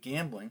into the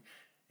gambling,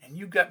 and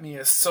you got me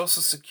a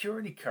Social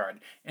Security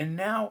card, and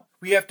now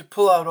we have to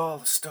pull out all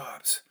the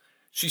stops.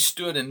 She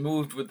stood and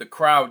moved with the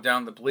crowd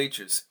down the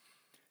bleachers.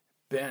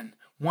 Ben,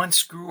 one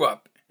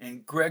screw-up,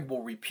 and Greg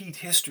will repeat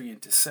history in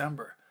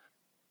December.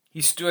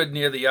 He stood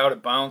near the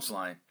out-of-bounds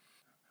line.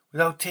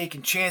 Without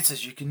taking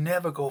chances, you can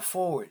never go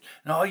forward,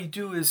 and all you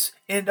do is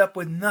end up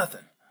with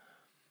nothing.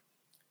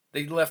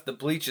 They left the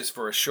bleachers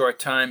for a short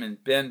time,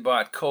 and Ben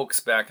bought Cokes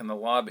back in the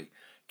lobby.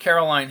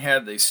 Caroline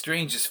had the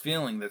strangest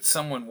feeling that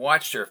someone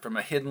watched her from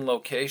a hidden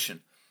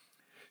location.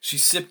 She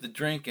sipped the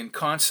drink and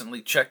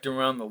constantly checked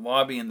around the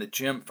lobby and the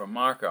gym for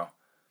Marco.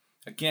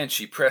 Again,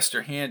 she pressed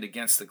her hand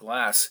against the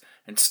glass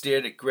and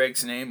stared at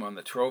Greg's name on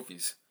the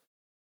trophies.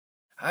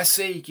 I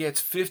say he gets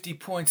 50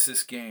 points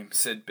this game,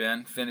 said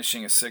Ben,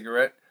 finishing a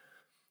cigarette.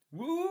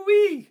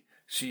 Woo-wee!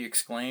 She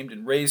exclaimed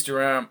and raised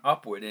her arm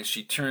upward as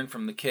she turned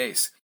from the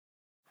case.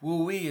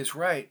 Woo-wee is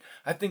right.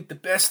 I think the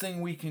best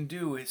thing we can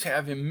do is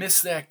have him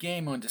miss that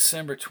game on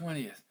December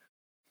 20th.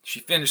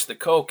 She finished the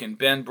Coke and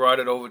Ben brought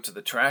it over to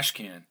the trash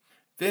can.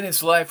 Then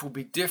his life will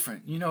be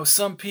different.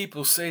 Some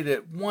people say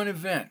that one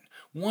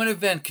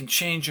event can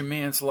change a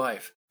man's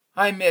life.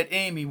 I met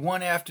Amy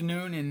one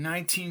afternoon in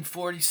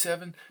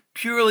 1947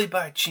 purely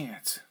by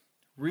chance.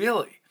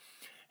 Really?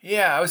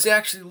 Yeah, I was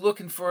actually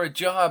looking for a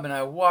job and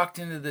I walked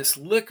into this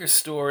liquor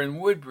store in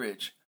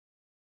Woodbridge.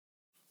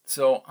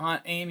 So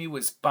Aunt Amy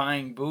was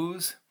buying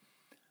booze?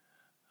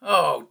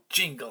 Oh,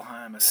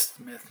 Jingleheimer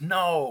Smith,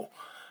 no.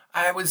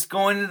 I was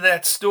going to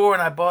that store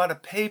and I bought a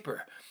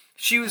paper.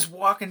 She was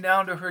walking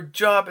down to her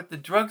job at the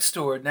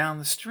drugstore down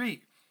the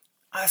street.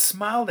 I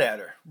smiled at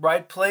her.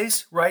 Right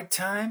place, right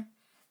time.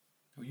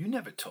 Well, you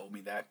never told me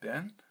that,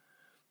 Ben.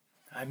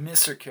 I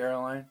miss her,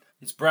 Caroline.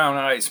 His brown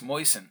eyes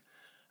moistened.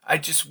 I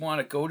just want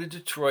to go to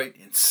Detroit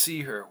and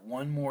see her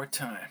one more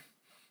time.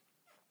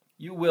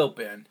 You will,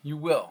 Ben, you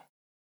will.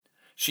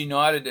 She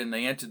nodded and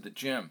they entered the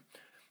gym.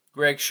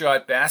 Greg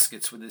shot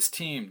baskets with his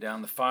team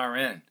down the far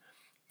end.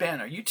 Ben,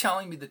 are you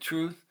telling me the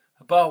truth?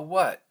 About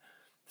what?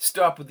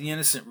 Stop with the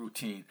innocent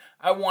routine.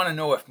 I want to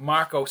know if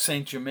Marco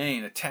St.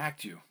 Germain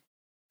attacked you.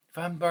 If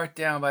I'm brought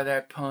down by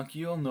that punk,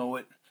 you'll know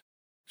it.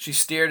 She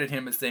stared at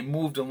him as they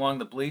moved along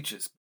the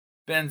bleachers.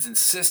 Ben's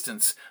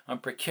insistence on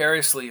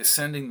precariously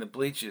ascending the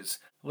bleachers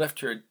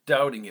left her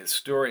doubting his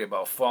story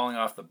about falling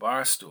off the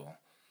bar stool.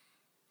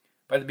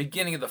 By the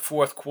beginning of the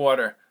fourth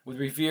quarter, with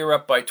Revere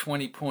up by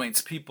 20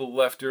 points, people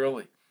left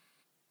early.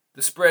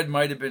 The spread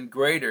might have been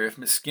greater if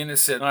Miss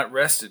Guinness had not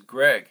rested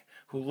Greg,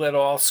 who led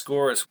all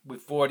scorers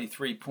with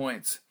 43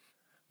 points.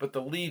 But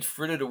the lead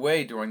frittered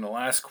away during the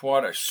last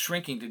quarter,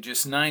 shrinking to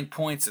just 9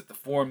 points at the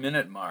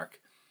 4-minute mark.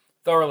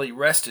 Thoroughly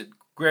rested,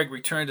 Greg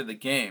returned to the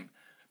game,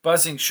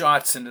 buzzing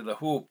shots into the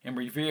hoop, and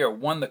Revere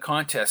won the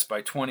contest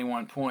by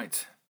 21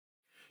 points.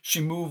 She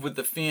moved with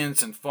the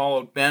fans and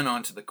followed Ben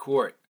onto the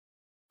court.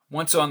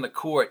 Once on the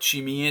court,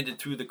 she meandered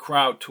through the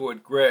crowd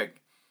toward Greg.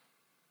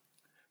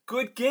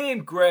 "Good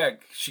game,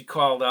 Greg," she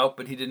called out,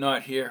 but he did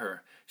not hear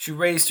her. She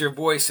raised her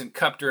voice and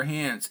cupped her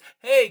hands.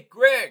 "Hey,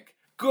 Greg,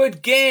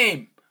 good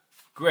game!"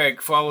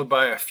 Greg, followed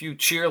by a few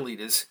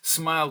cheerleaders,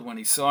 smiled when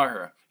he saw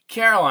her.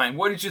 "Caroline,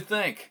 what did you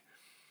think?"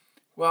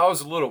 "Well, I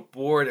was a little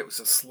bored. It was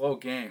a slow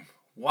game."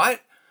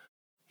 "What?"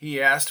 he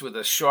asked with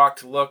a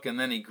shocked look, and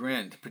then he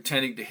grinned,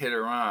 pretending to hit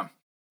her arm.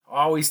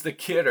 "Always the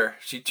kidder."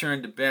 She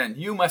turned to Ben.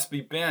 "You must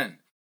be Ben."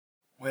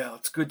 "Well,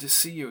 it's good to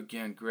see you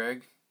again,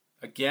 Greg."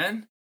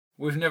 "Again?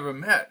 We've never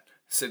met,"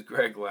 said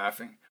Greg,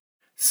 laughing.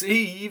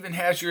 "See, he even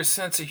has your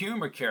sense of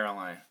humor,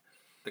 Caroline."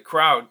 The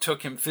crowd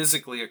took him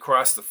physically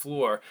across the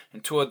floor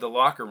and toward the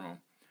locker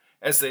room.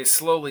 As they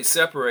slowly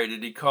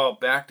separated, he called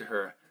back to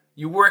her.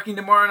 "You working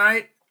tomorrow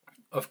night?"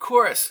 "Of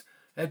course.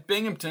 At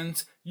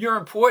Binghamton's. You're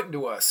important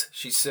to us,"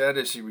 she said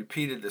as he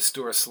repeated the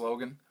store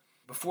slogan.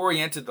 Before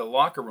he entered the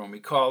locker room, he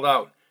called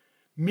out,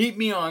 "Meet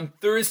me on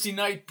Thursday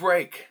night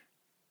break.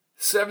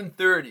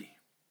 7:30.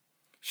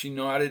 She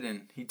nodded,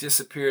 and he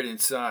disappeared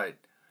inside.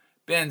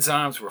 Ben's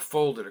arms were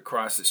folded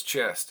across his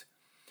chest.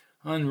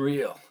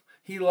 "Unreal.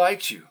 He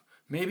likes you.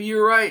 Maybe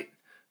you're right.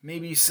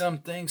 Maybe some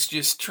things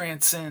just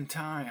transcend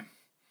time."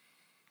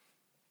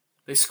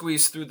 They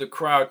squeezed through the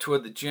crowd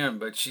toward the gym,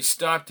 but she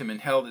stopped him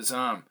and held his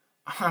arm.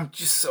 "I'm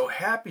just so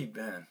happy,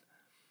 Ben."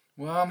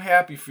 "Well, I'm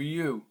happy for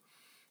you."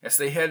 As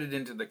they headed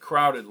into the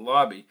crowded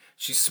lobby,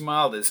 she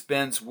smiled as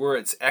Ben's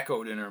words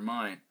echoed in her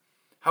mind.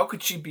 How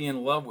could she be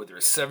in love with her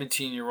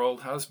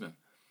 17-year-old husband?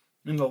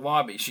 In the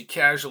lobby, she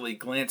casually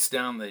glanced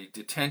down the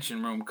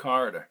detention room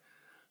corridor.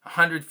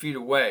 100 feet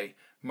away,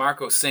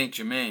 Marco St.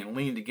 Germain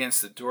leaned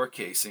against the door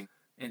casing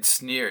and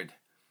sneered.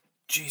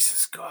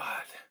 "Jesus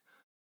God."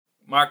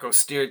 Marco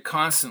stared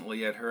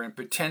constantly at her and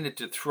pretended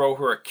to throw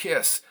her a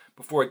kiss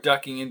before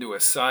ducking into a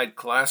side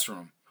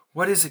classroom.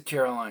 "What is it,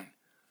 Caroline?"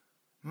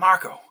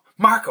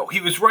 Marco,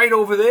 he was right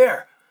over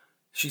there,"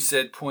 she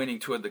said, pointing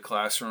toward the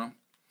classroom.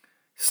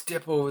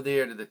 "Step over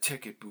there to the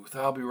ticket booth.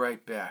 I'll be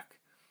right back."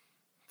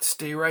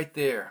 "Stay right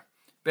there."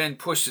 Ben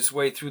pushed his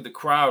way through the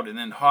crowd and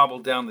then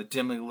hobbled down the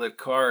dimly lit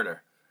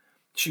corridor.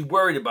 She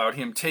worried about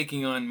him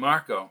taking on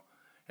Marco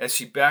as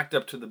she backed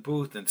up to the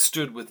booth and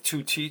stood with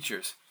 2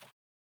 teachers.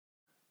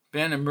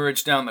 Ben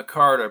emerged down the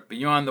corridor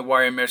beyond the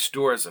wire mesh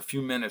doors a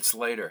few minutes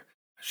later.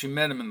 She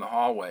met him in the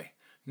hallway.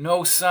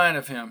 No sign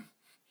of him.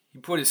 He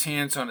put his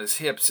hands on his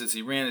hips as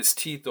he ran his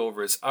teeth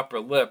over his upper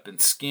lip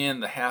and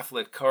scanned the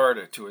half-lit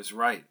corridor to his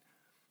right.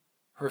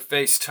 Her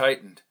face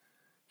tightened.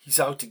 "He's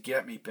out to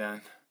get me,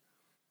 Ben."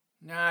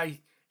 "Nah,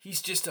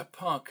 he's just a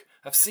punk.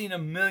 I've seen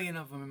 1,000,000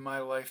 of them in my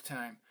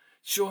lifetime.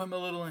 Show him a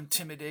little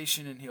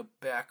intimidation and he'll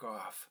back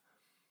off."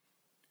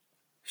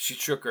 She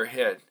shook her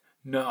head.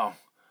 "No.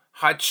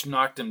 Hutch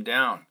knocked him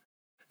down.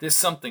 There's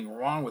something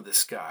wrong with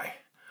this guy.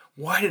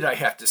 Why did I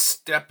have to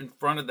step in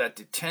front of that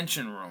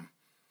detention room?"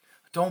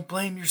 "Don't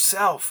blame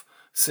yourself,"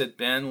 said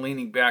Ben,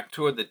 leaning back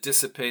toward the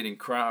dissipating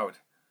crowd.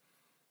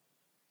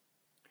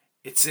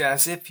 "It's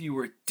as if you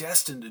were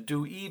destined to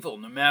do evil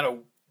no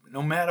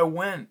matter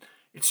when.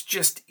 It's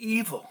just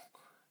evil."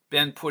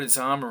 Ben put his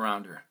arm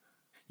around her.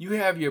 "You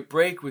have your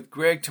break with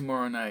Greg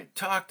tomorrow night.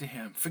 Talk to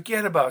him.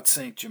 Forget about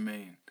St.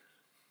 Germain."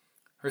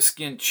 Her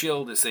skin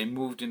chilled as they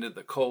moved into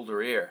the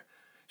colder air.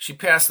 She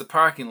passed the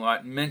parking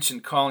lot and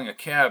mentioned calling a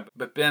cab,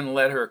 but Ben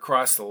led her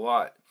across the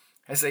lot.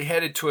 As they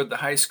headed toward the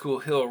High School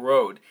Hill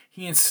Road,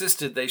 he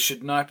insisted they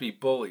should not be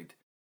bullied.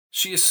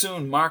 She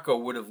assumed Marco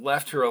would have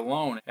left her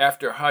alone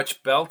after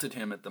Hutch belted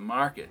him at the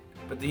market,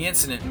 but the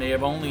incident may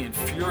have only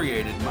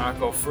infuriated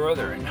Marco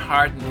further and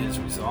hardened his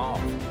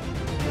resolve.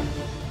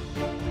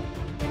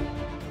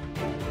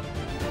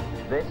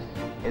 This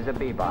is a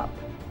bebop,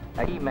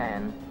 a key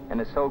man in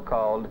a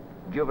so-called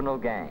juvenile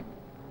gang.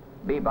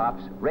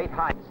 Bebops rate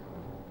heights.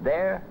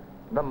 They're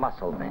the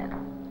muscle men.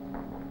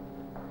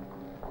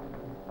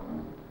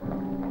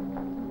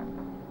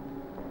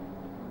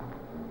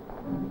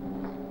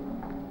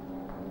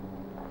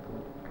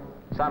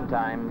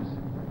 Sometimes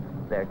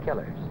they're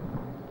killers.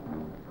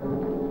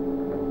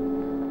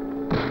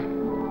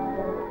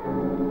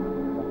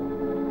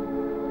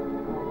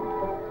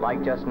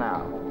 Like just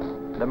now,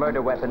 the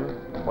murder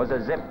weapon was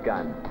a zip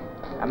gun,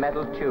 a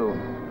metal tube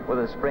with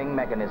a spring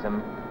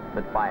mechanism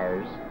that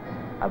fires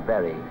a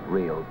very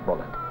real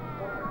bullet.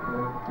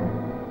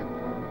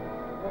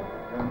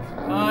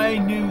 I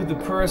knew the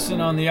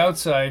person on the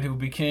outside who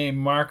became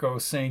Marco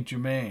St.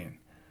 Germain.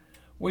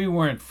 We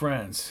weren't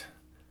friends.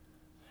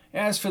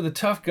 As for the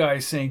tough guy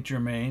St.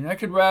 Germain, I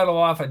could rattle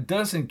off a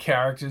dozen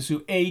characters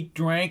who ate,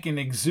 drank, and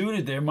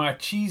exuded their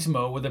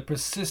machismo with a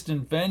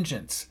persistent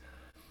vengeance.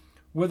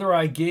 Whether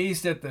I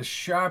gazed at the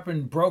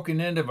sharpened, broken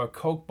end of a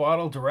Coke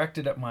bottle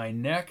directed at my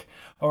neck,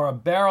 or a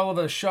barrel of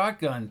a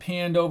shotgun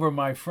panned over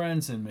my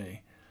friends and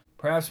me.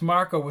 Perhaps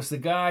Marco was the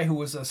guy who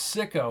was a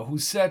sicko who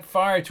set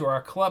fire to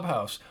our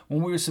clubhouse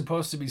when we were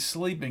supposed to be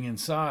sleeping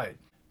inside.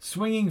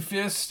 Swinging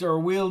fists or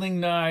wielding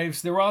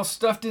knives, they're all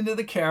stuffed into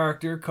the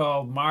character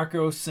called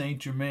Marco St.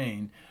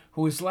 Germain,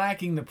 who is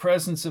lacking the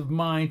presence of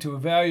mind to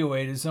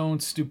evaluate his own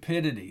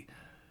stupidity.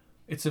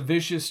 It's a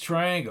vicious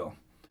triangle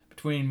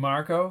between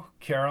Marco,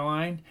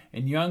 Caroline,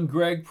 and young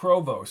Greg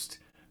Provost,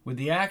 with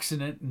the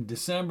accident in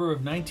December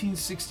of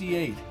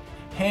 1968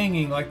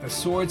 hanging like the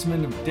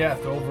swordsman of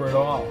death over it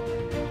all.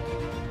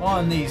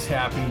 On these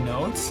happy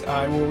notes,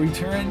 I will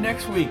return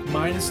next week,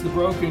 minus the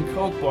broken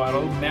Coke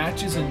bottle,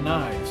 matches, and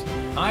knives.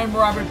 I'm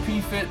Robert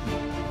P. Fitton.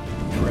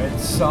 Tread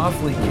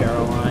softly,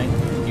 Caroline.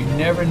 You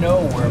never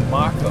know where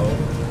Marco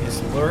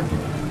is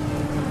lurking.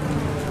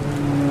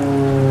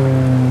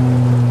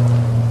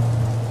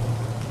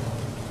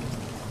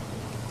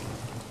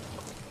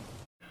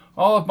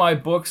 All of my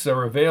books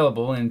are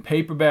available in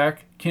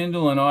paperback,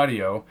 Kindle, and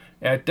audio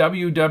at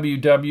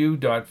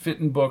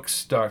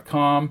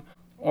www.fittonbooks.com,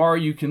 or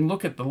you can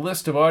look at the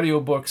list of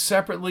audiobooks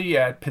separately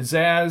at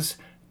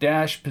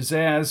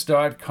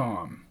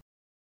pizzazz-pizzazz.com.